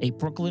 a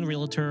Brooklyn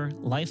realtor,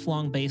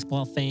 lifelong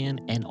baseball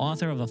fan, and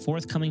author of a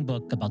forthcoming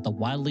book about the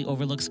widely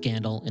overlooked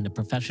scandal in the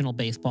professional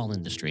baseball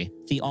industry,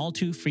 the all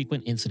too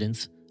frequent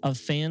incidents of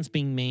fans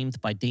being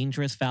maimed by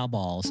dangerous foul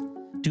balls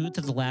due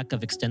to the lack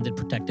of extended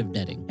protective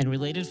netting, and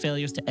related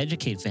failures to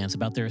educate fans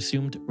about their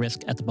assumed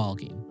risk at the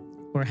ballgame.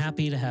 We're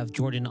happy to have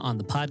Jordan on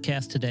the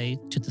podcast today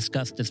to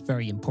discuss this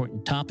very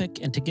important topic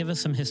and to give us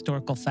some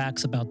historical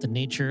facts about the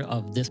nature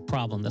of this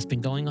problem that's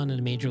been going on in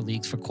the major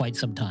leagues for quite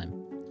some time.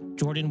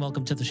 Jordan,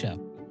 welcome to the show.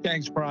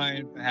 Thanks,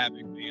 Brian, for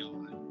having me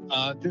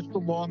on. Just a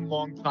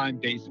long time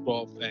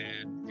baseball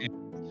fan,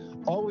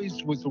 and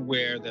always was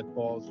aware that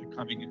balls are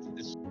coming into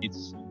the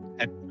seats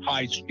at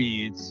high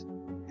speeds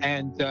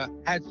and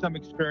had some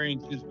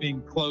experiences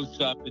being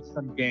close up at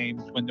some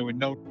games when there were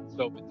no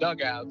open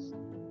dugouts.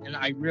 And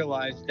I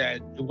realized that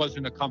it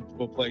wasn't a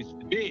comfortable place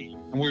to be.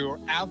 And we were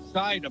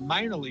outside a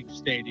minor league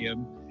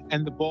stadium,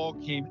 and the ball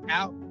came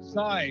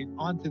outside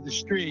onto the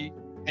street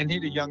and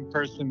hit a young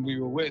person we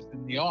were with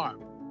in the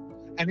arm.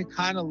 And it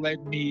kind of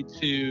led me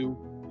to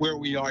where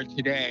we are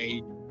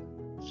today,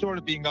 sort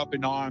of being up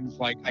in arms,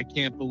 like, I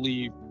can't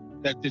believe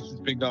that this has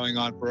been going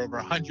on for over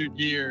 100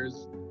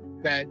 years,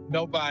 that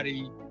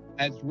nobody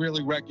has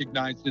really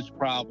recognized this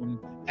problem,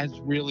 has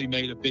really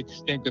made a big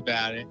stink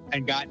about it,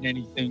 and gotten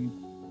anything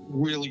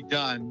really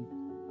done.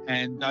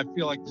 And I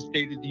feel like the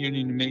state of the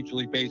union in Major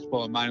League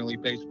Baseball and minor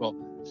league baseball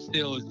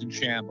still is in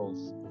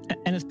shambles.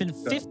 And it's been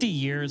 50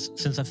 years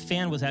since a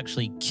fan was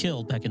actually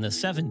killed back in the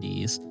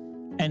 70s.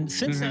 And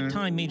since that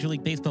time, Major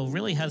League Baseball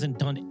really hasn't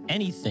done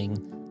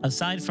anything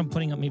aside from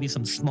putting up maybe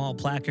some small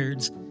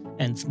placards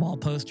and small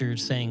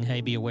posters saying,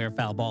 hey, be aware of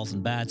foul balls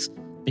and bats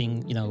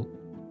being,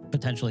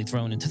 potentially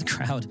thrown into the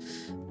crowd.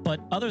 But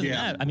other than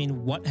that, I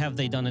mean, what have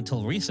they done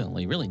until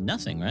recently? Really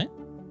nothing, right?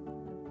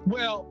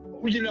 Well,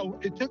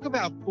 it took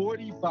about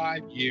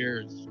 45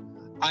 years.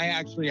 I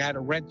actually had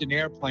to rent an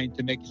airplane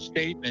to make a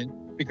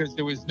statement because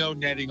there was no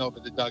netting over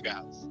the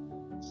dugouts.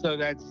 So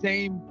that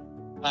same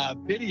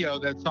video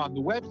that's on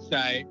the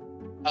website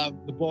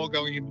of the ball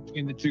going in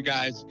between the two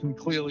guys can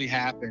clearly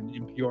happen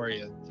in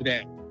Peoria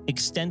today.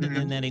 Extended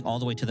the netting all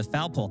the way to the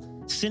foul pole.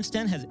 Since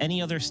then, has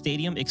any other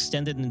stadium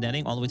extended the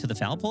netting all the way to the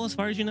foul pole, as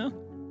far as you know?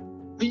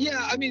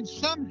 Yeah, I mean,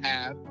 some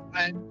have,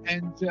 and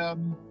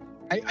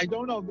I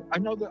don't know. I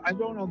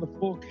don't know the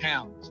full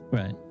count.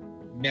 Right.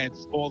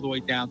 Nets all the way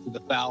down to the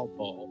foul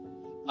pole,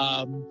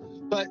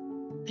 but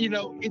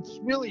it's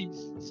really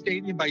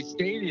stadium by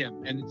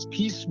stadium, and it's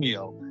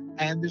piecemeal,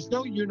 and there's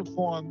no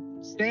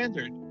uniform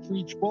standard for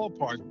each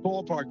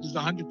ballpark. There's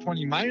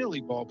 120 minor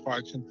league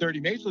ballparks and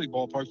 30 major league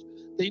ballparks.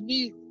 They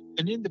need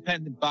an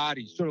independent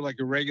body, sort of like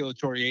a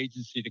regulatory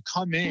agency, to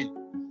come in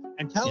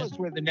and tell us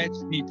where the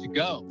nets need to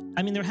go.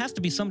 I mean, there has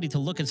to be somebody to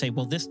look and say,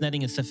 well, this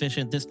netting is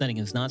sufficient, this netting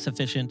is not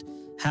sufficient.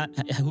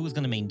 Who's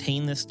going to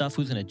maintain this stuff?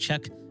 Who's going to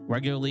check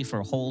regularly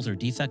for holes or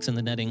defects in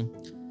the netting?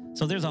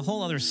 So there's a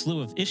whole other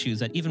slew of issues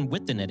that even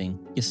with the netting,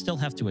 you still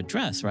have to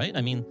address, right?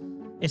 I mean,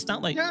 it's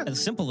not like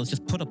as simple as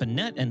just put up a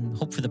net and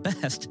hope for the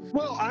best.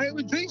 Well, I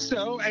would think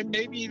so. And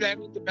maybe that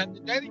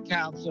independent netting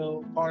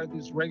council, part of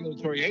this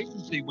regulatory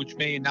agency, which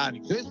may not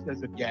exist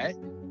as of yet,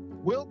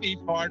 will be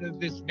part of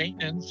this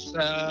maintenance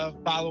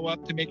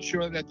follow-up to make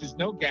sure that there's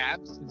no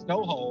gaps, there's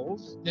no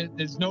holes,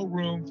 there's no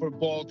room for a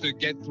ball to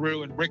get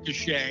through and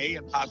ricochet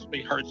and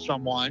possibly hurt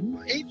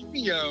someone.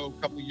 HBO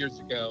a couple of years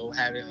ago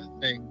had a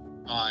thing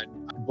on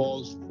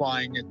balls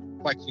flying at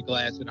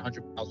plexiglass at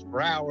 100 miles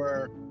per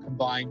hour,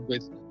 combined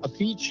with a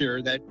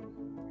feature that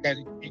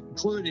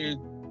included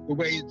the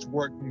way it's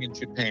working in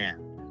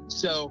Japan.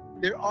 So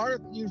there are a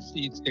few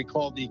seats they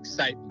call the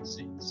excitement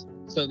seats.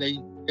 So they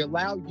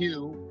allow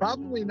you,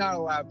 probably not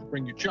allowed to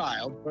bring your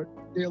child, but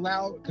they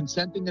allow a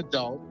consenting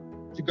adult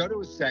to go to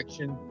a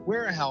section,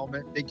 wear a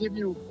helmet, they give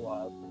you a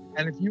glove,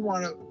 and if you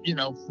want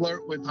to,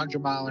 flirt with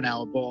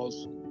 100-mile-an-hour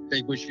balls,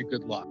 they wish you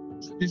good luck.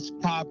 This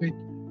topic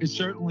is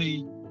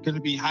certainly going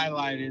to be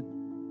highlighted.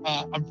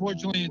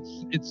 Unfortunately,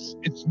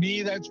 it's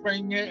me that's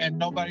bringing it, and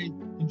nobody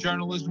in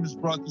journalism has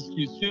brought this to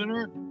you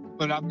sooner,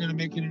 but I'm going to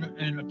make it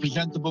in a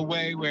presentable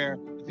way where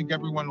I think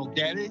everyone will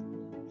get it.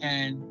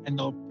 And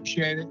they'll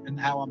appreciate it and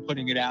how I'm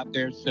putting it out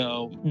there.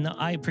 So no,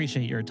 I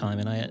appreciate your time,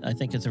 and I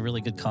think it's a really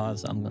good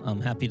cause.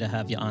 I'm happy to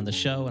have you on the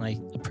show, and I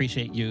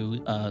appreciate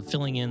you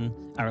filling in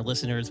our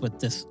listeners with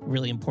this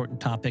really important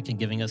topic and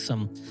giving us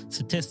some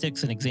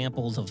statistics and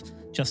examples of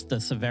just the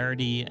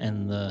severity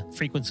and the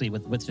frequency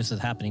with which this is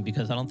happening,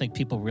 because I don't think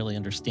people really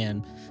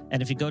understand.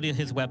 And if you go to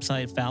his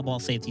website,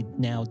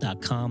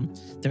 foulballsafetynow.com,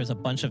 there's a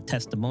bunch of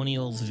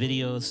testimonials,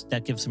 videos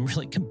that give some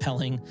really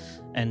compelling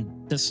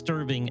and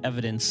disturbing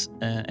evidence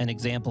and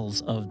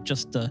examples of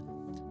just the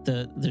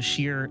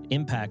sheer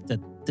impact that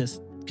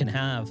this can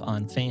have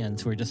on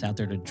fans who are just out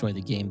there to enjoy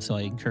the game. So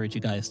I encourage you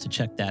guys to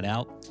check that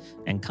out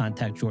and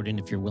contact Jordan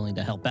if you're willing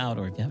to help out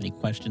or if you have any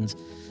questions.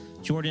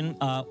 Jordan,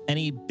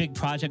 any big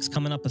projects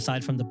coming up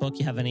aside from the book?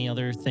 You have any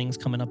other things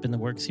coming up in the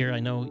works here? I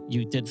know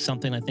you did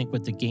something, I think,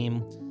 with the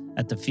game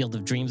at the Field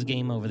of Dreams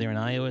game over there in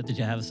Iowa. Did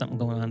you have something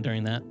going on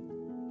during that?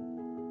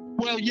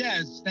 Well,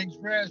 yes. Thanks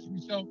for asking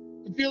me. So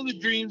the Field of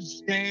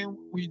Dreams game,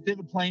 we did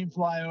a plane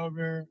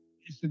flyover.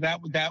 So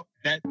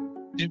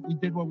we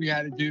did what we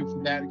had to do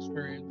for that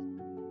experience.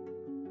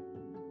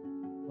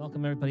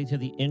 Welcome, everybody, to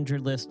the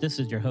Injured List. This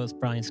is your host,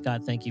 Brian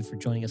Scott. Thank you for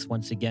joining us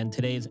once again.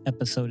 Today's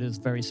episode is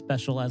very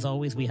special. As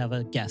always, we have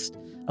a guest,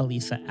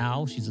 Elisa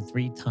Au. She's a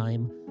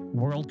 3-time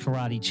world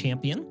karate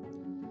champion.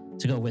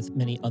 To go with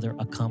many other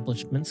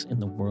accomplishments in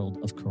the world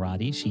of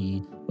karate,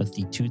 she was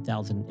the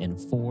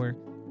 2004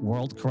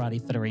 World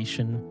Karate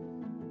Federation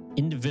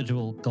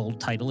individual gold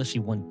titleist. She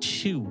won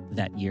 2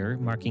 that year,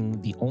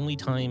 marking the only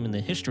time in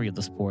the history of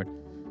the sport,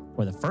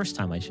 or the first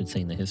time, I should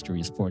say, in the history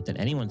of sport that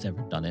anyone's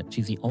ever done it.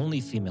 She's the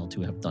only female to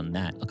have done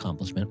that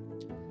accomplishment.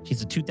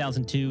 She's a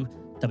 2002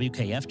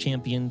 WKF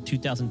champion,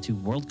 2002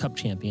 World Cup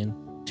champion,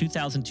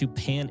 2002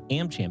 Pan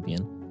Am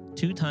champion,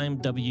 2-time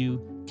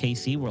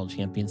WKC world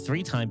champion,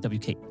 3-time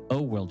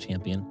WKO world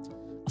champion,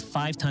 a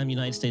 5-time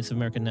United States of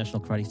America National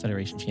Karate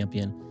Federation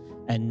champion,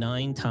 and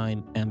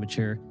 9-time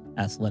Amateur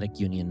Athletic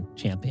Union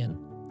champion.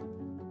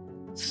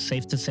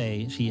 Safe to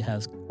say she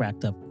has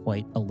racked up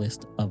quite a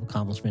list of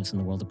accomplishments in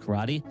the world of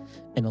karate.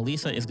 And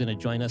Elisa is going to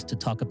join us to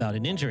talk about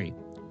an injury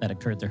that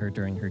occurred to her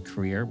during her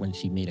career when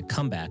she made a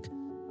comeback.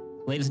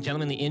 Ladies and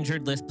gentlemen, the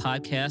Injured List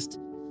podcast.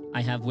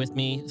 I have with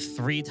me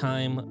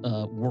 3-time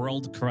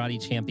world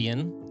karate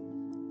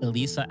champion,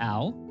 Elisa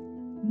Au,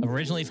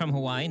 originally from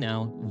Hawaii,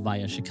 now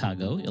via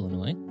Chicago,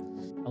 Illinois.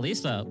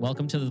 Elisa,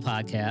 welcome to the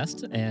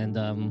podcast, and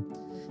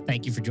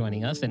thank you for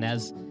joining us. And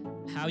as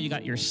how you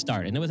got your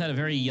start, and it was at a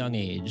very young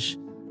age,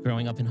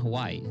 growing up in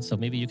Hawaii. So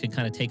maybe you could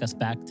kind of take us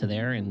back to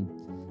there. And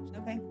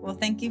okay, well,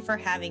 thank you for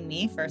having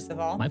me, first of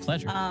all. My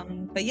pleasure.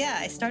 But yeah,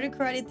 I started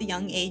karate at the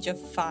young age of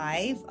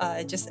 5.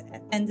 It just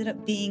ended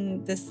up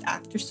being this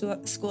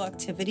after-school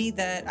activity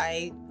that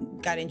I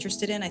got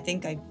interested in. I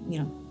think I,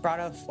 brought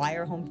a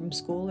flyer home from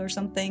school or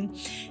something,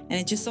 and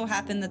it just so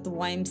happened that the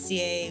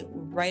YMCA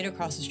right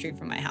across the street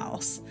from my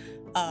house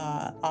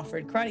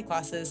offered karate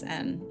classes,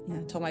 and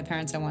told my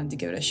parents I wanted to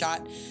give it a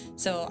shot.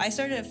 So I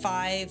started at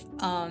 5.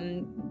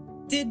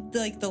 Did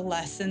like the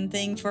lesson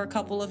thing for a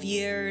couple of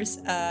years,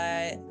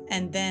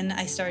 and then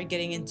I started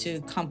getting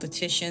into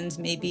competitions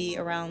maybe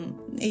around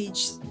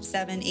age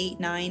 7, 8,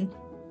 9.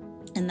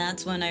 And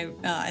that's when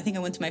I think I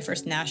went to my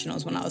first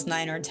nationals when I was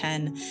 9 or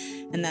 10.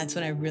 And that's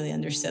when I really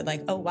understood,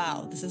 like, oh,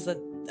 wow, this is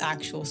an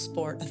actual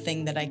sport, a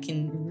thing that I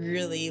can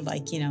really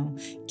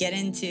get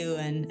into.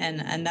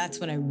 And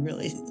that's when I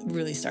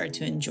really started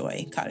to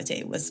enjoy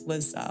karate was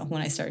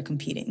when I started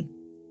competing.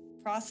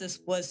 Process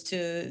was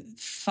to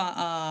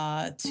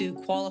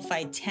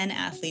qualify 10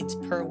 athletes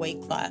per weight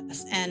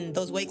class, and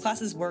those weight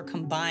classes were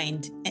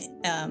combined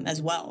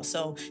as well.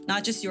 So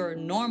not just your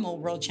normal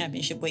world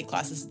championship weight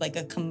classes, like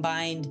a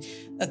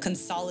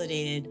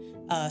consolidated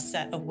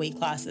set of weight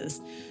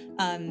classes.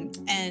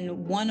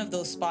 And one of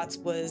those spots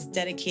was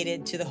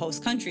dedicated to the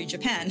host country,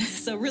 Japan.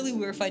 So really,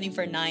 we were fighting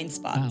for 9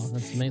 spots. Wow,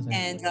 that's amazing.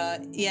 And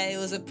it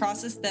was a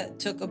process that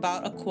took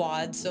about a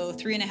quad, so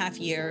 3.5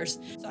 years.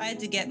 So I had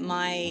to get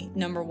my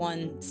number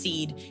 1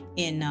 seed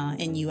in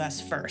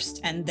US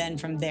first, and then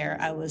from there,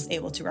 I was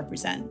able to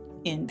represent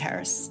in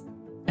Paris.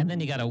 And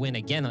then you got to win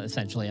again,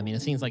 essentially. I mean,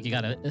 it seems like you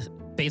got to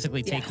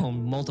basically take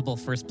home multiple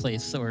first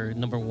place or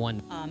number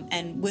 1.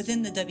 And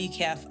within the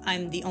WKF,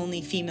 I'm the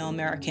only female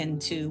American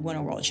to win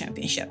a world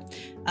championship.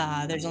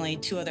 There's only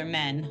 2 other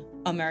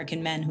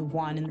American men who've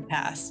won in the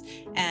past.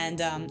 And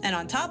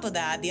on top of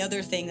that, the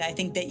other thing that I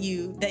think that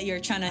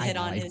you're trying to hit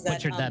on is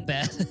that butchered that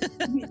bad.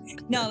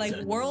 No, like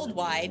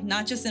worldwide,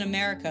 not just in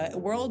America,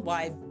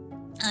 worldwide.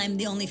 I'm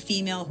the only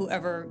female who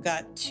ever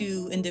got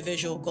 2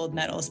 individual gold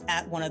medals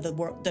at one of the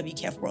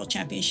WKF World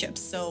Championships.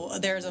 So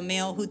there's a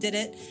male who did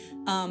it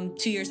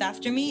 2 years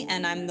after me,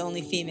 and I'm the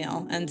only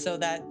female. And so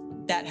that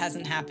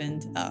hasn't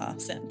happened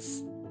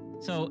since.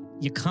 So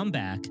you come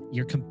back,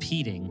 you're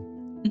competing,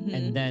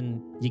 and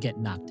then you get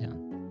knocked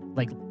down.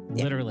 Like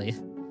literally.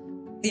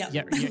 Yeah,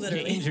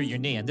 literally. You injured your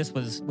knee. And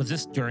was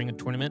this during a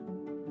tournament?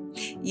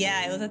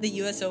 Yeah, it was at the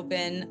U.S.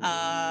 Open,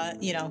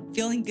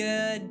 feeling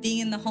good, being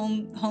in the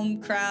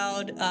home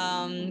crowd,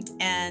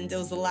 and it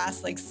was the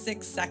last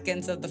 6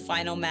 seconds of the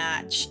final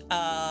match.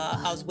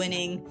 I was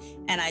winning,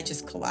 and I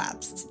just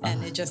collapsed,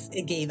 and it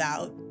gave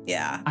out.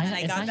 Yeah, and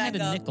I got back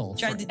up,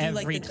 tried to do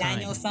the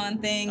Daniel-san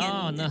thing.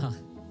 Oh, no.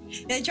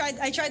 I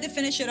tried to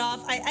finish it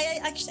off.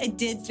 I actually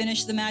did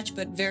finish the match,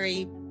 but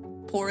very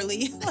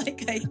poorly.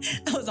 I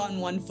was on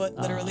 1 foot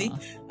literally,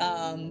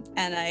 and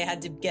I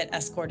had to get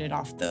escorted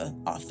off the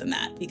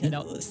mat because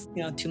it was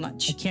too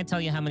much. I can't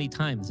tell you how many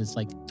times it's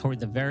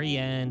toward the very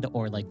end,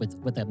 or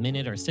with a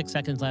minute or 6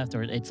 seconds left,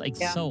 or it's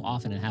so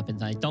often it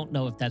happens. I don't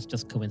know if that's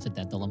just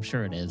coincidental. I'm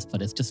sure it is,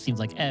 but it just seems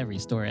like every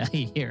story I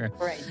hear,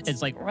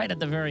 it's right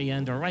at the very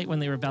end, or right when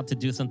they were about to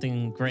do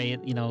something great,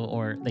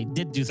 or they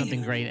did do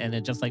something great, and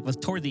it just was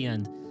toward the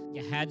end.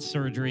 You had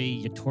surgery,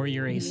 you tore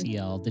your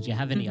ACL. Did you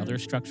have any other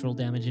structural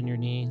damage in your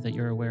knee that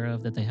you're aware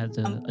of that they had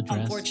to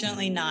address?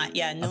 Unfortunately not.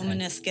 Yeah, no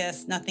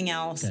meniscus, nothing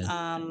else. Good.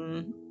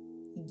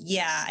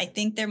 I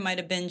think there might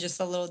have been just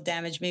a little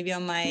damage maybe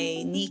on my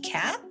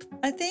kneecap,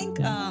 I think.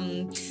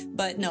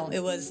 But no,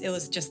 it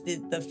was just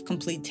the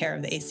complete tear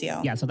of the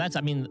ACL. Yeah, so that's,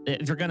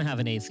 if you're going to have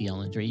an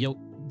ACL injury,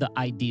 the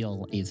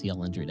ideal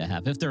ACL injury to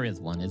have, if there is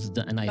one, is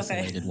an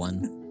isolated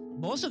one.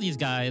 Most of these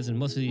guys and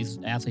most of these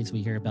athletes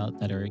we hear about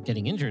that are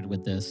getting injured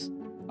with this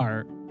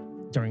are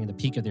during the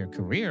peak of their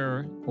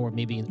career, or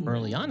maybe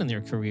early on in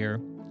their career.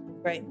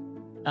 Right.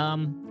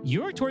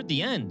 You're toward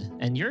the end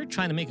and you're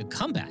trying to make a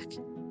comeback.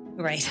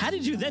 Right. How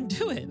did you then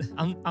do it?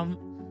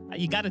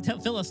 You got to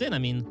fill us in.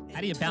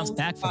 How do you bounce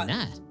back from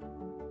that?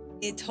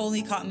 It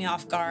totally caught me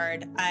off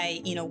guard.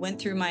 I, went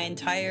through my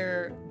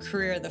entire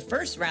career the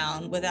first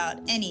round without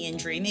any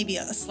injury, maybe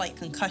a slight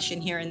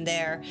concussion here and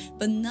there,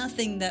 but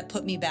nothing that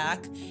put me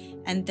back.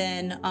 And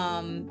then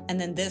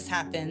this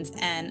happens,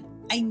 and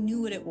I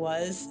knew what it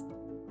was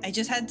I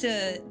just had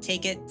to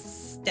take it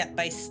step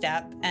by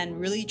step and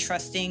really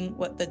trusting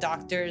what the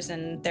doctors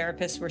and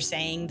therapists were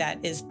saying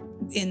that is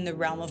in the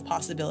realm of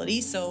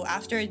possibility. So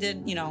after I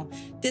did the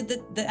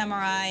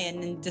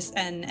MRI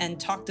and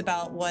talked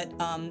about what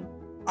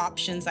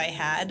options I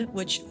had,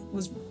 which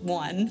was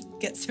one,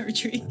 get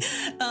surgery,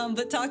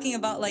 but talking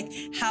about like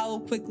how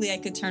quickly I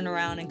could turn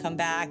around and come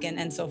back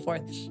and so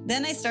forth.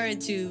 Then I started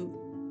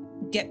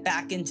to get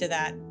back into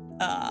that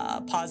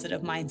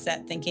positive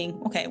mindset, thinking,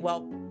 okay,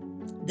 well,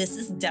 this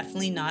is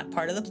definitely not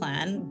part of the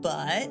plan,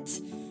 but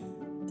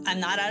I'm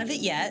not out of it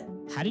yet.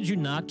 How did you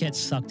not get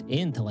sucked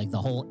into like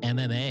the whole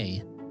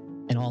MMA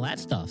and all that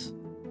stuff?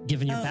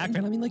 Given your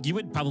background, I mean, like you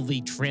would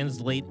probably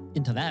translate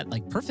into that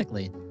like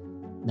perfectly.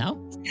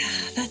 No?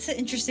 That's an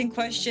interesting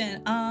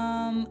question.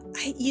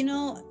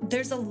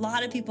 There's a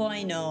lot of people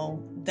I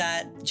know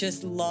that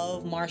just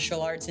love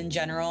martial arts in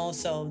general.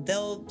 So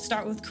they'll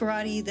start with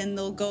karate, then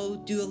they'll go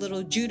do a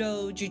little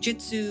judo,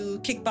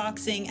 jujitsu,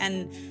 kickboxing.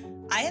 And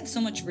I have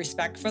so much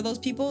respect for those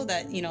people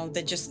that,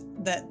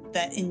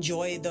 that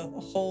enjoy the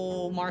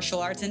whole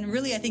martial arts. And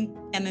really, I think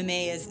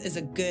MMA is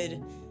a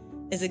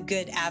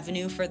good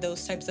avenue for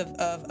those types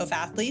of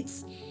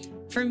athletes.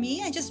 For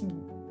me, I just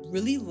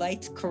really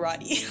liked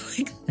karate.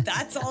 Like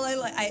that's all I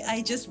like.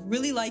 I just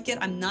really like it.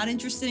 I'm not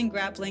interested in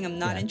grappling. I'm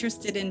not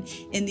interested in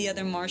the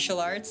other martial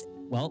arts.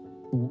 Well,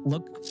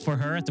 look for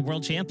her at the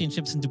World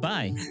Championships in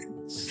Dubai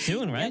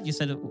soon, right? You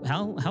said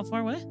how far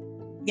away?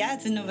 Yeah,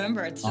 it's in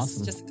November. It's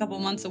awesome. just a couple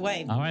months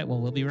away. All right.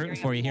 Well, we'll be rooting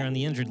for you here on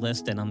the injured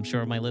list, and I'm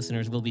sure my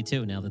listeners will be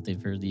too now that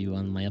they've heard you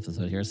on my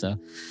episode here. So,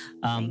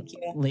 thank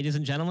you. Ladies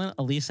and gentlemen,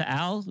 Elisa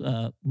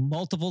Au,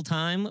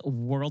 multiple-time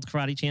World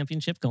Karate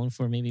Championship, going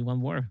for maybe one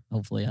more,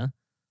 hopefully, huh?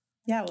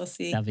 Yeah, we'll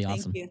see. That'd be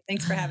awesome. Thank you.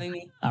 Thanks for having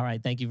me. All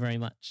right. Thank you very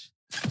much.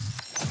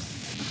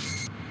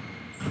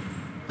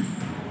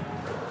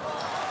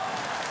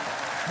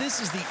 This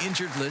is the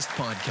Injured List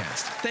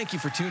podcast. Thank you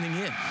for tuning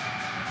in.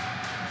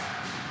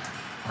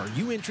 Are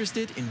you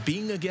interested in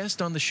being a guest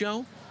on the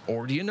show?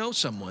 Or do you know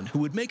someone who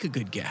would make a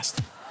good guest?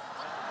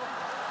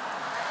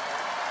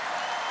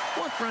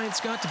 Want Brian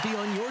Scott to be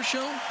on your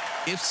show?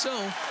 If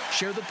so,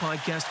 share the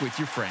podcast with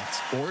your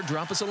friends or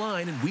drop us a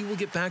line and we will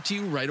get back to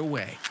you right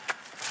away.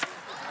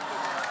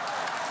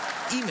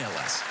 Email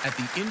us at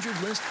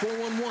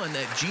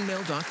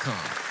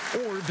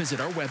theinjuredlist411@gmail.com or visit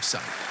our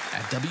website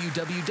at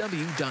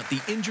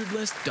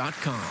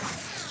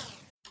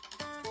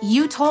www.theinjuredlist.com.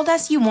 You told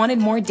us you wanted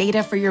more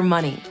data for your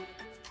money.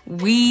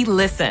 We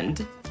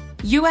listened.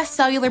 US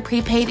Cellular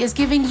Prepaid is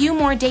giving you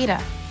more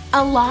data,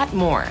 a lot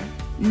more.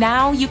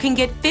 Now you can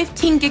get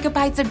 15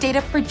 gigabytes of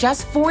data for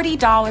just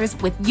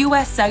 $40 with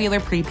US Cellular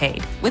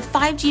Prepaid, with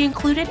 5G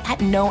included at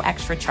no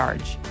extra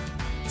charge.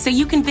 So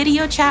you can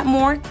video chat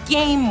more,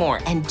 game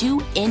more, and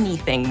do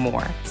anything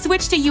more.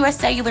 Switch to US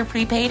Cellular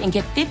Prepaid and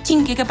get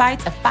 15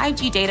 gigabytes of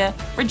 5G data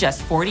for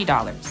just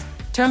 $40.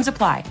 Terms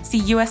apply.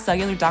 See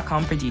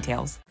uscellular.com for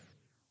details.